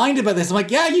always blinded by this. I'm like,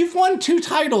 yeah, you've won 2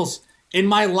 titles in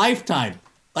my lifetime.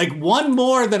 Like one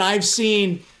more than I've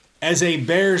seen as a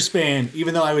Bears fan,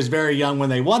 even though I was very young when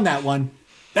they won that one.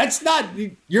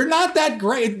 You're not that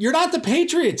great. You're not the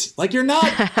Patriots. Like you're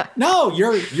not, no,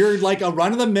 you're like a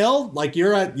run of the mill. Like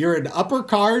you're an upper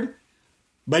card,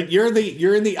 but you're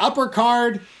in the upper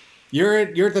card. You're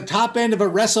at the top end of a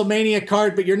WrestleMania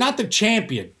card, but you're not the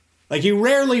champion. Like you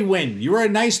rarely win. You were a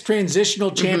nice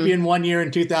transitional champion one year in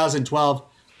 2012,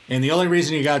 and the only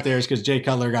reason you got there is because Jay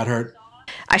Cutler got hurt.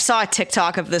 I saw a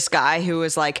TikTok of this guy who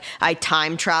was like, I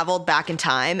time traveled back in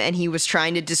time, and he was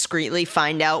trying to discreetly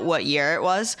find out what year it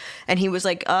was. And he was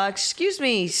like, excuse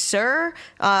me, sir,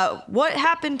 what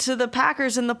happened to the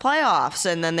Packers in the playoffs?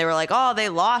 And then they were like, oh, they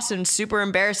lost in super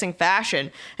embarrassing fashion.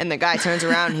 And the guy turns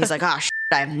around and he's like, oh,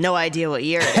 I have no idea what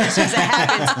year it is. Because it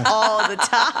happens all the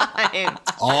time.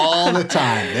 All the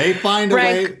time. They find a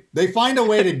way. They find a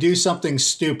way to do something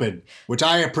stupid, which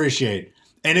I appreciate.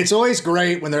 And it's always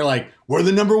great when they're like, we're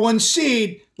the number 1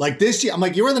 seed. Like this year, I'm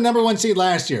like, you were the number 1 seed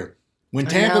last year. When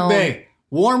Tampa Bay,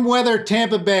 warm weather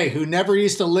Tampa Bay, who never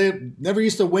used to win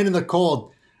in the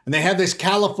cold. And they have this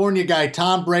California guy,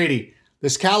 Tom Brady,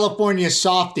 this California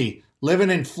softie living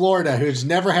in Florida who's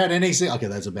never had anything. Okay,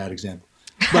 that's a bad example.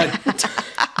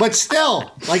 But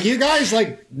still, like you guys,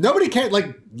 like nobody cared.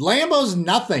 Like Lambeau's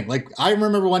nothing. Like I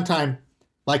remember one time,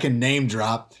 like a name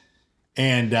drop.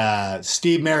 And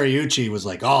Steve Mariucci was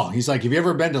like, he's like, have you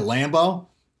ever been to Lambeau?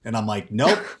 And I'm like,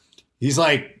 nope. He's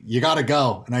like, you got to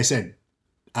go. And I said,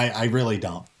 I really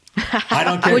don't. I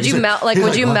don't care. Would you melt? Like,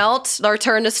 would you melt or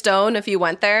turn to stone if you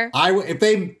went there? If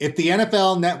the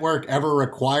NFL Network ever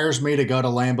requires me to go to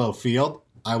Lambeau Field,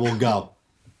 I will go.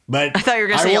 But I thought you were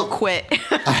going to say you'll quit.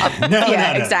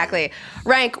 No, exactly.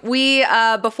 Rank, we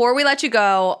before we let you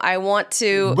go, I want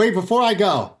to wait. Before I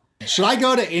go, should I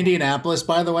go to Indianapolis?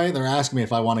 By the way, they're asking me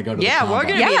if I want to go to the combine. We're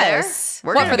going to be there.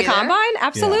 What, for the combine?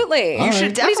 Absolutely. Yeah. You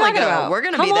should definitely go. We're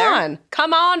going to be there.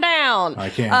 Come on down. I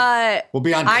can't. We'll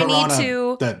be on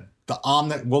Corona.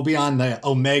 We'll be on the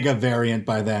Omega variant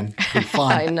by then. Be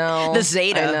fun. I know. The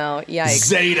Zeta. I know. Yikes.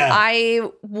 Zeta. I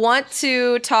want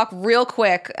to talk real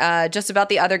quick just about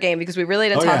the other game because we really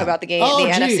didn't talk about the game,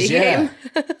 the NFC game.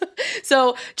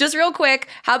 So just real quick,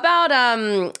 how about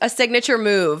a signature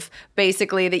move,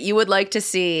 basically, that you would like to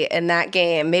see in that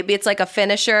game? Maybe it's like a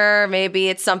finisher. Maybe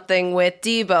it's something with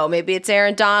Debo. Maybe it's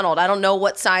Aaron Donald. I don't know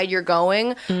what side you're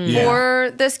going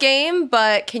for this game,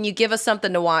 but can you give us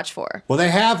something to watch for? Well, they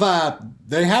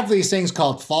have these things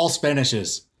called false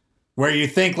finishes where you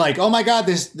think like, oh my God,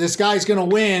 this guy's going to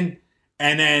win.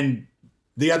 And then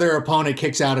the other opponent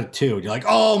kicks out at 2. You're like,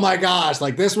 oh my gosh,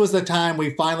 like this was the time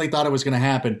we finally thought it was going to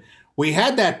happen. We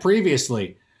had that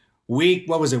previously. Week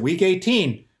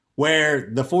 18, where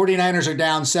the 49ers are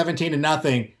down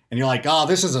 17-0, and you're like, oh,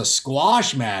 this is a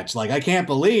squash match. Like, I can't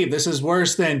believe this is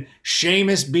worse than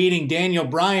Sheamus beating Daniel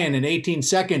Bryan in 18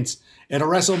 seconds at a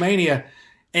WrestleMania.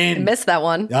 And I missed that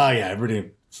one. Oh, yeah,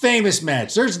 everybody. Famous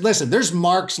match. There's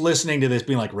marks listening to this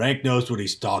being like, Rank knows what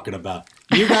he's talking about.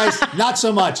 You guys, not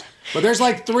so much. But there's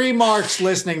like 3 marks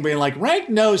listening being like, Rank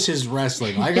knows his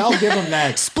wrestling. Like, I'll give him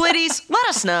that. Splitties, let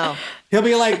us know. They'll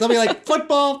be like,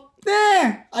 football,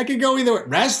 I could go either way.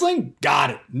 Wrestling, got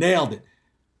it, nailed it.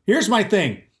 Here's my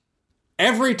thing.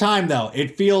 Every time, though,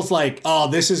 it feels like, oh,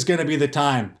 this is going to be the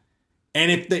time. And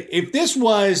if this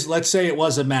was, let's say it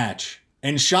was a match,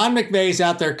 and Sean McVay's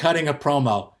out there cutting a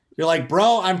promo, you're like,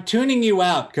 bro, I'm tuning you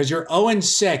out because you're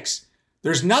 0-6.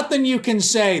 There's nothing you can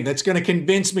say that's going to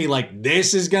convince me like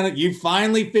this is going to, you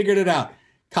finally figured it out.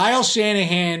 Kyle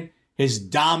Shanahan has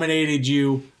dominated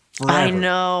you forever. I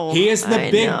know. He is the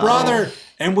big brother.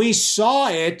 And we saw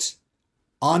it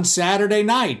on Saturday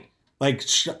night. Like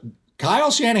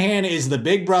Kyle Shanahan is the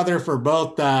big brother for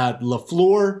both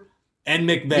LaFleur and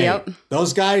McVay. Yep.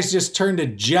 Those guys just turned to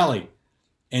jelly.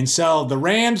 And so the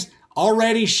Rams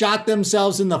already shot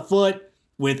themselves in the foot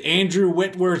with Andrew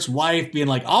Whitworth's wife being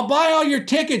like, I'll buy all your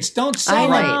tickets. Don't sell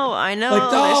them. I know. Like,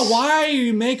 oh, why are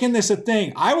you making this a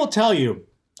thing? I will tell you,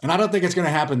 and I don't think it's going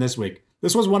to happen this week.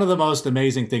 This was one of the most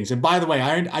amazing things. And by the way,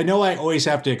 I know I always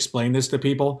have to explain this to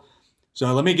people.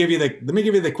 So let me give you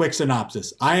the quick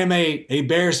synopsis. I am a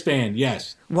Bears fan,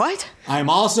 yes. What? I'm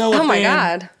also a fan. Oh my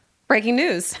God. Breaking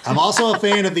news. I'm also a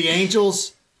fan of the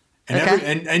Angels. And,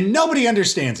 Okay. and nobody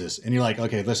understands this. And you're like,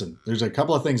 okay, listen, there's a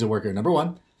couple of things that work here. Number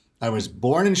one, I was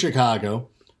born in Chicago,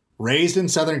 raised in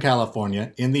Southern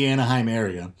California, in the Anaheim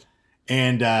area.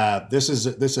 And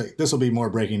this will be more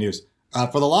breaking news.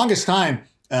 For the longest time,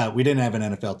 we didn't have an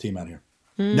NFL team out here.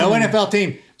 No NFL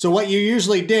team. So what you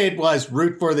usually did was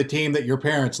root for the team that your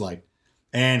parents liked.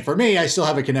 And for me, I still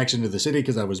have a connection to the city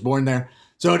because I was born there.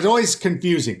 So it's always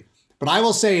confusing. But I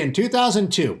will say in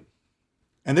 2002,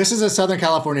 and this is a Southern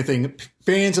California thing,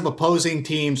 fans of opposing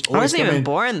teams always I wasn't come even in.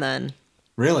 born then.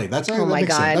 Really? That's Oh my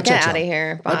God. Get out of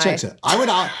here. Bye. That checks it.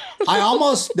 I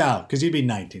almost, no, because you'd be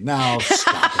 19. No,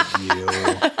 stop it,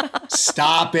 you.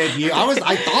 Stop it, you.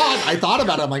 I thought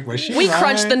about it. I'm like, was she We right?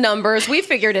 crunched the numbers. We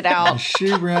figured it out. Is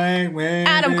she right? Maybe,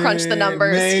 Adam crunched the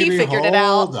numbers. He figured it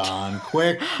out. Hold on.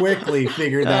 Quickly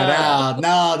figure that out.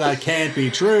 No, that can't be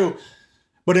true.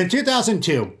 But in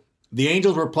 2002, the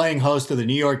Angels were playing host to the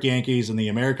New York Yankees in the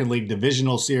American League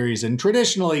Divisional Series. And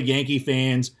traditionally, Yankee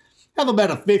fans have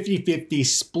about a 50-50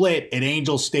 split at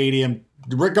Angel Stadium,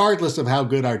 regardless of how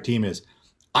good our team is.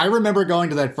 I remember going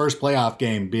to that first playoff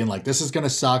game being like, this is going to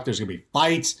suck. There's going to be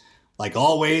fights, like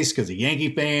always, because the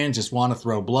Yankee fans just want to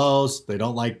throw blows. They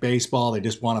don't like baseball. They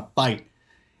just want to fight.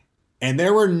 And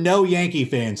there were no Yankee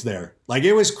fans there. Like,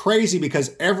 it was crazy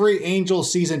because every Angel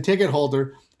season ticket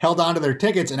holder held on to their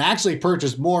tickets and actually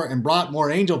purchased more and brought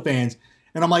more Angel fans.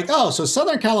 And I'm like, oh, so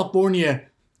Southern California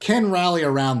can rally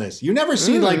around this. You never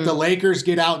see like the Lakers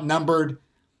get outnumbered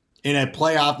in a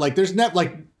playoff. Like there's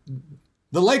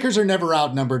the Lakers are never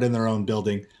outnumbered in their own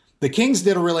building. The Kings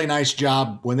did a really nice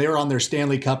job when they were on their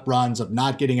Stanley Cup runs of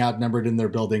not getting outnumbered in their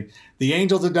building. The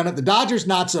Angels have done it. The Dodgers,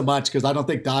 not so much, because I don't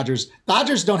think Dodgers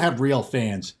don't have real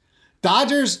fans.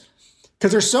 Dodgers,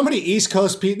 because there's so many East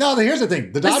Coast people. No, here's the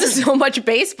thing. The Dodgers, This is so much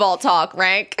baseball talk,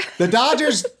 Rank. the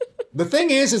Dodgers, the thing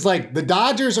is like the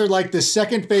Dodgers are like the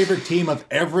second favorite team of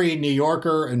every New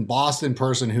Yorker and Boston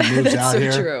person who moves out so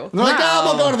here. true. And they're like, oh,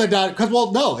 we'll go to the Dodgers. Because,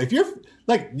 well, no, if you're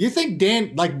like, you think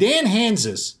Dan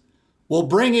Hansis will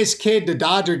bring his kid to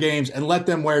Dodger games and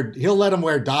he'll let him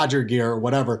wear Dodger gear or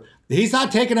whatever. He's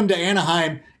not taking him to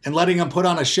Anaheim and letting him put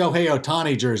on a Shohei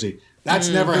Ohtani jersey. That's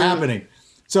never happening.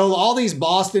 So all these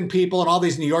Boston people and all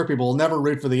these New York people will never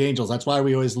root for the Angels. That's why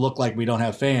we always look like we don't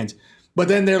have fans. But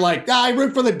then they're like, I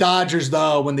root for the Dodgers,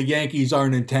 though, when the Yankees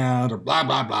aren't in town, or blah,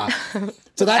 blah, blah.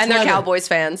 So that's And they're Cowboys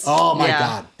fans. Oh, my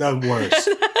God. The worst.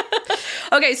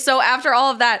 Okay, so after all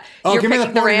of that, you're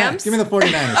picking the Rams? Give me the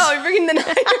 49ers. Oh, you're picking the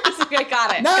Niners. Okay,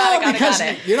 got it. No, got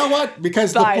it. you know what?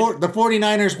 Because the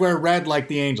 49ers wear red like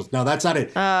the Angels. No, that's not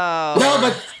it. Oh. No,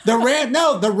 but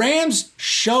the Rams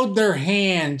showed their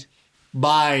hand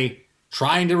by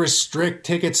trying to restrict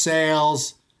ticket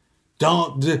sales.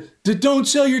 Don't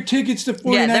sell your tickets to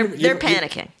 49ers. Yeah, they're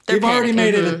panicking. You've already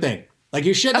made it a thing. Like,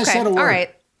 you shouldn't have said a word. All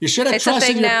right. You should have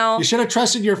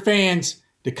trusted your fans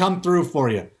to come through for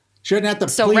you. Shouldn't have to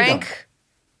So plead Rank them.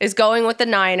 is going with the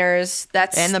Niners.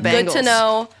 That's And the good to Bengals.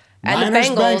 know. And Niners,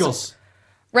 the Bengals. Bengals.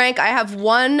 Rank, I have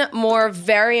one more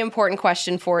very important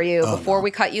question for you before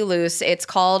we cut you loose. It's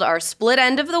called our split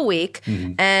end of the week.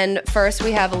 And first,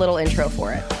 we have a little intro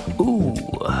for it. Ooh,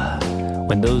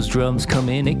 when those drums come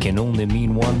in, it can only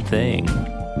mean one thing.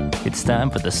 It's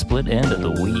time for the split end of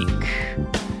the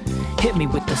week. Hit me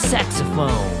with the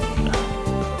saxophone.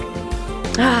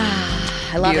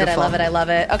 I love it. I love it. I love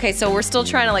it. Okay, so we're still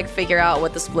trying to figure out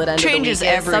what the split end Changes of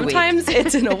the week is. every week. Sometimes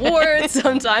it's an award,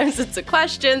 sometimes it's a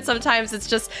question, sometimes it's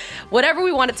just whatever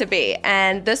we want it to be.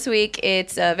 And this week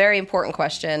it's a very important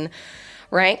question.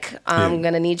 Rank, I'm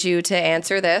going to need you to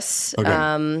answer this.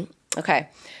 Okay. Okay.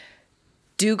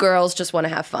 Do girls just want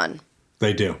to have fun?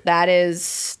 They do. That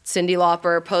is, Cyndi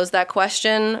Lauper posed that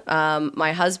question.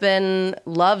 My husband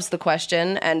loves the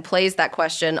question and plays that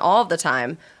question all of the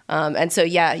time. And so,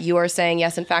 yeah, you are saying,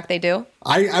 yes, in fact, they do?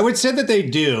 I would say that they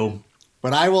do,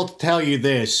 but I will tell you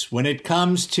this. When it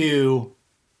comes to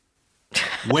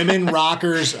women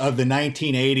rockers of the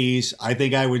 1980s, I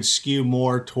think I would skew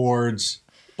more towards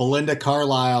Belinda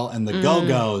Carlisle and the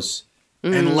Go-Go's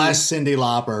and less Cyndi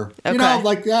Lauper. Okay. You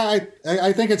know,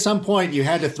 I think at some point you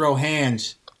had to throw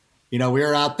hands. You know, we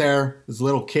were out there as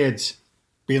little kids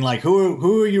being like,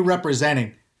 who are you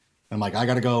representing? I'm like, I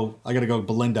gotta go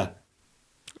Belinda.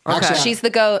 Okay. Actually, She's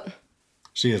the GOAT.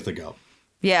 She is the GOAT.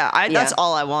 Yeah, that's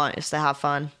all I want is to have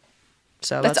fun.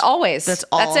 So That's always. That's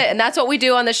all. That's it. And that's what we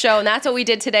do on the show. And that's what we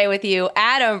did today with you.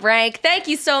 Adam Rank, thank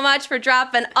you so much for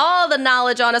dropping all the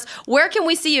knowledge on us. Where can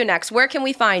we see you next? Where can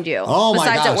we find you? Oh, my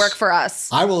Besides gosh. at work for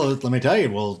us. I will, let me tell you,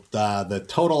 the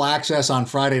Total Access on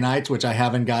Friday nights, which I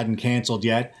haven't gotten canceled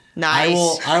yet.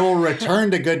 Nice. I will return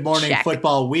to Good Morning Check.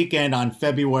 Football weekend on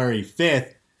February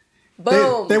 5th.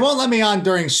 Boom. They won't let me on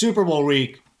during Super Bowl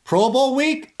week. Pro Bowl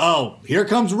week? Oh, here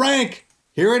comes Rank.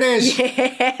 Here it is.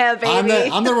 Yeah,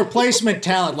 baby. I'm the replacement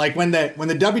talent. Like when the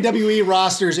WWE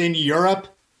roster's in Europe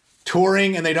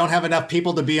touring and they don't have enough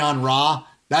people to be on Raw,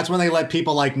 that's when they let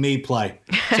people like me play.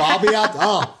 So I'll be out.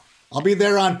 I'll be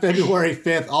there on February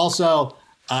 5th. Also,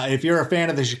 if you're a fan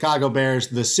of the Chicago Bears,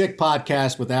 the Sick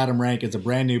Podcast with Adam Rank is a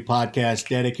brand new podcast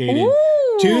dedicated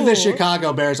to the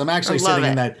Chicago Bears. I'm actually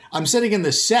sitting in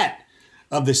the set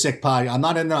of the Sick Pod. I'm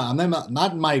not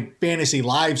in my fantasy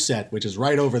live set, which is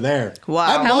right over there.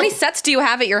 Wow. How many sets do you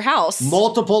have at your house?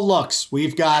 Multiple looks.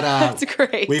 We've got That's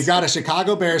great. We've got a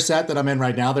Chicago Bears set that I'm in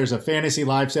right now. There's a fantasy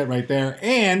live set right there,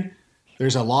 and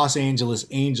there's a Los Angeles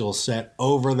Angels set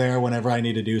over there whenever I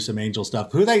need to do some Angel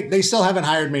stuff. They still haven't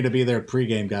hired me to be their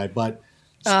pregame guy, but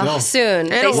still, soon.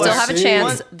 They still have a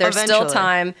chance. There's still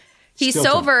time. He's Still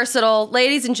so time. versatile.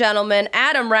 Ladies and gentlemen,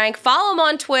 Adam Rank. Follow him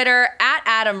on Twitter,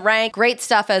 @AdamRank. Great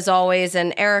stuff as always.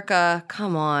 And Erica,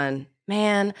 come on,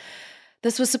 man.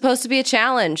 This was supposed to be a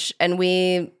challenge, and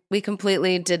we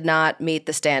completely did not meet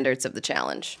the standards of the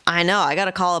challenge. I know. I got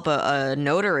to call up a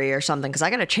notary or something because I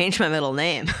got to change my middle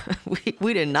name.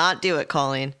 we did not do it,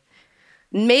 Colleen.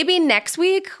 Maybe next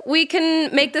week we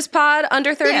can make this pod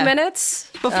under 30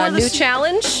 minutes. Before new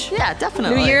challenge. Yeah,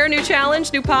 definitely. New year, new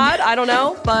challenge, new pod. I don't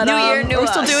know. But New year, new we're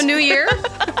still us. doing New Year.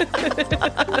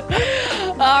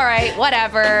 All right,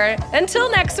 whatever.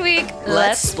 Until next week,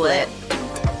 let's split.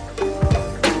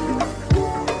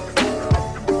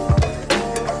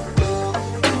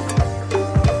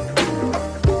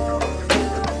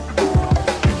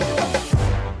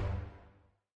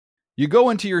 You go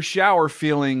into your shower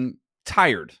feeling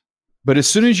tired, but as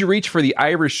soon as you reach for the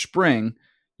Irish Spring,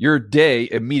 your day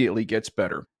immediately gets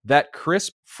better. That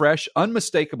crisp, fresh,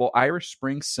 unmistakable Irish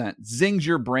Spring scent zings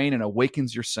your brain and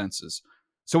awakens your senses.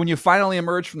 So when you finally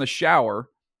emerge from the shower,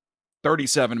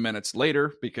 37 minutes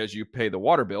later, because you pay the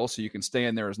water bill so you can stay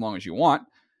in there as long as you want,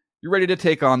 you're ready to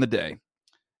take on the day.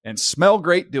 And smell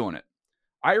great doing it.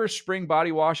 Irish Spring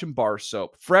Body Wash and Bar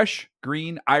Soap. Fresh,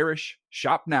 green, Irish.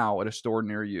 Shop now at a store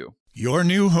near you. Your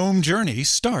new home journey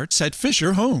starts at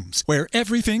Fisher Homes, where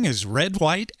everything is red,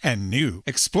 white, and new.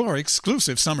 Explore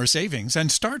exclusive summer savings and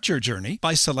start your journey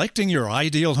by selecting your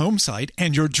ideal home site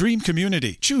and your dream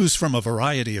community. Choose from a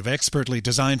variety of expertly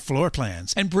designed floor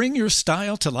plans and bring your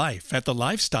style to life at the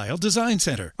Lifestyle Design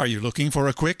Center. Are you looking for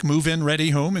a quick move-in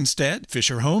ready home instead?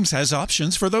 Fisher Homes has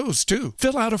options for those too.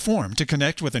 Fill out a form to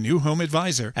connect with a new home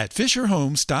advisor at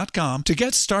FisherHomes.com to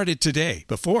get started today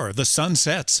before the sun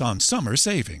sets on summer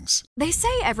savings. They say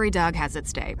every dog has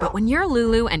its day, but when you're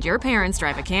Lulu and your parents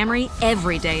drive a Camry,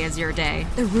 every day is your day.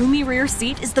 The roomy rear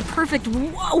seat is the perfect,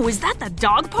 whoa, is that the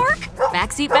dog park?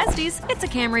 Backseat besties, it's a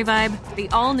Camry vibe. The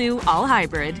all-new,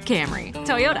 all-hybrid Camry.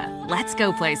 Toyota, let's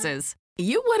go places.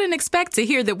 You wouldn't expect to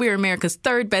hear that we're America's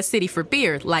third best city for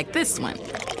beer like this one.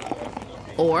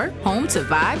 Or home to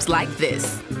vibes like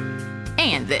this.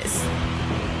 And this.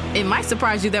 It might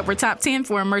surprise you that we're top 10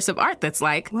 for immersive art that's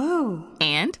like, whoa.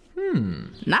 And,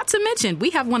 not to mention, we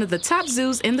have one of the top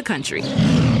zoos in the country.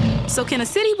 So can a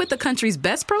city with the country's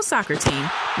best pro soccer team,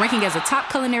 ranking as a top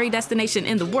culinary destination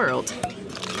in the world,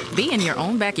 be in your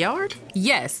own backyard?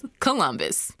 Yes,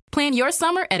 Columbus. Plan your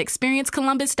summer at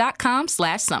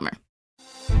experiencecolumbus.com/summer.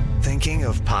 Thinking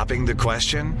of popping the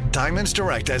question? Diamonds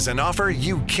Direct has an offer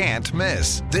you can't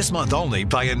miss. This month only,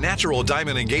 buy a natural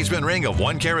diamond engagement ring of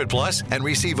 1 carat plus and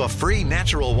receive a free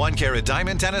natural 1 carat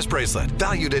diamond tennis bracelet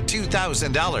valued at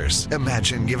 $2,000.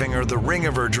 Imagine giving her the ring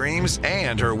of her dreams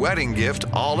and her wedding gift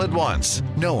all at once.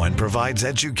 No one provides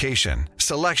education,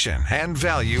 selection, and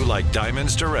value like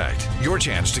Diamonds Direct. Your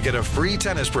chance to get a free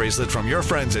tennis bracelet from your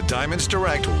friends at Diamonds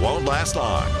Direct won't last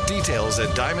long. Details at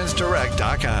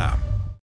diamondsdirect.com.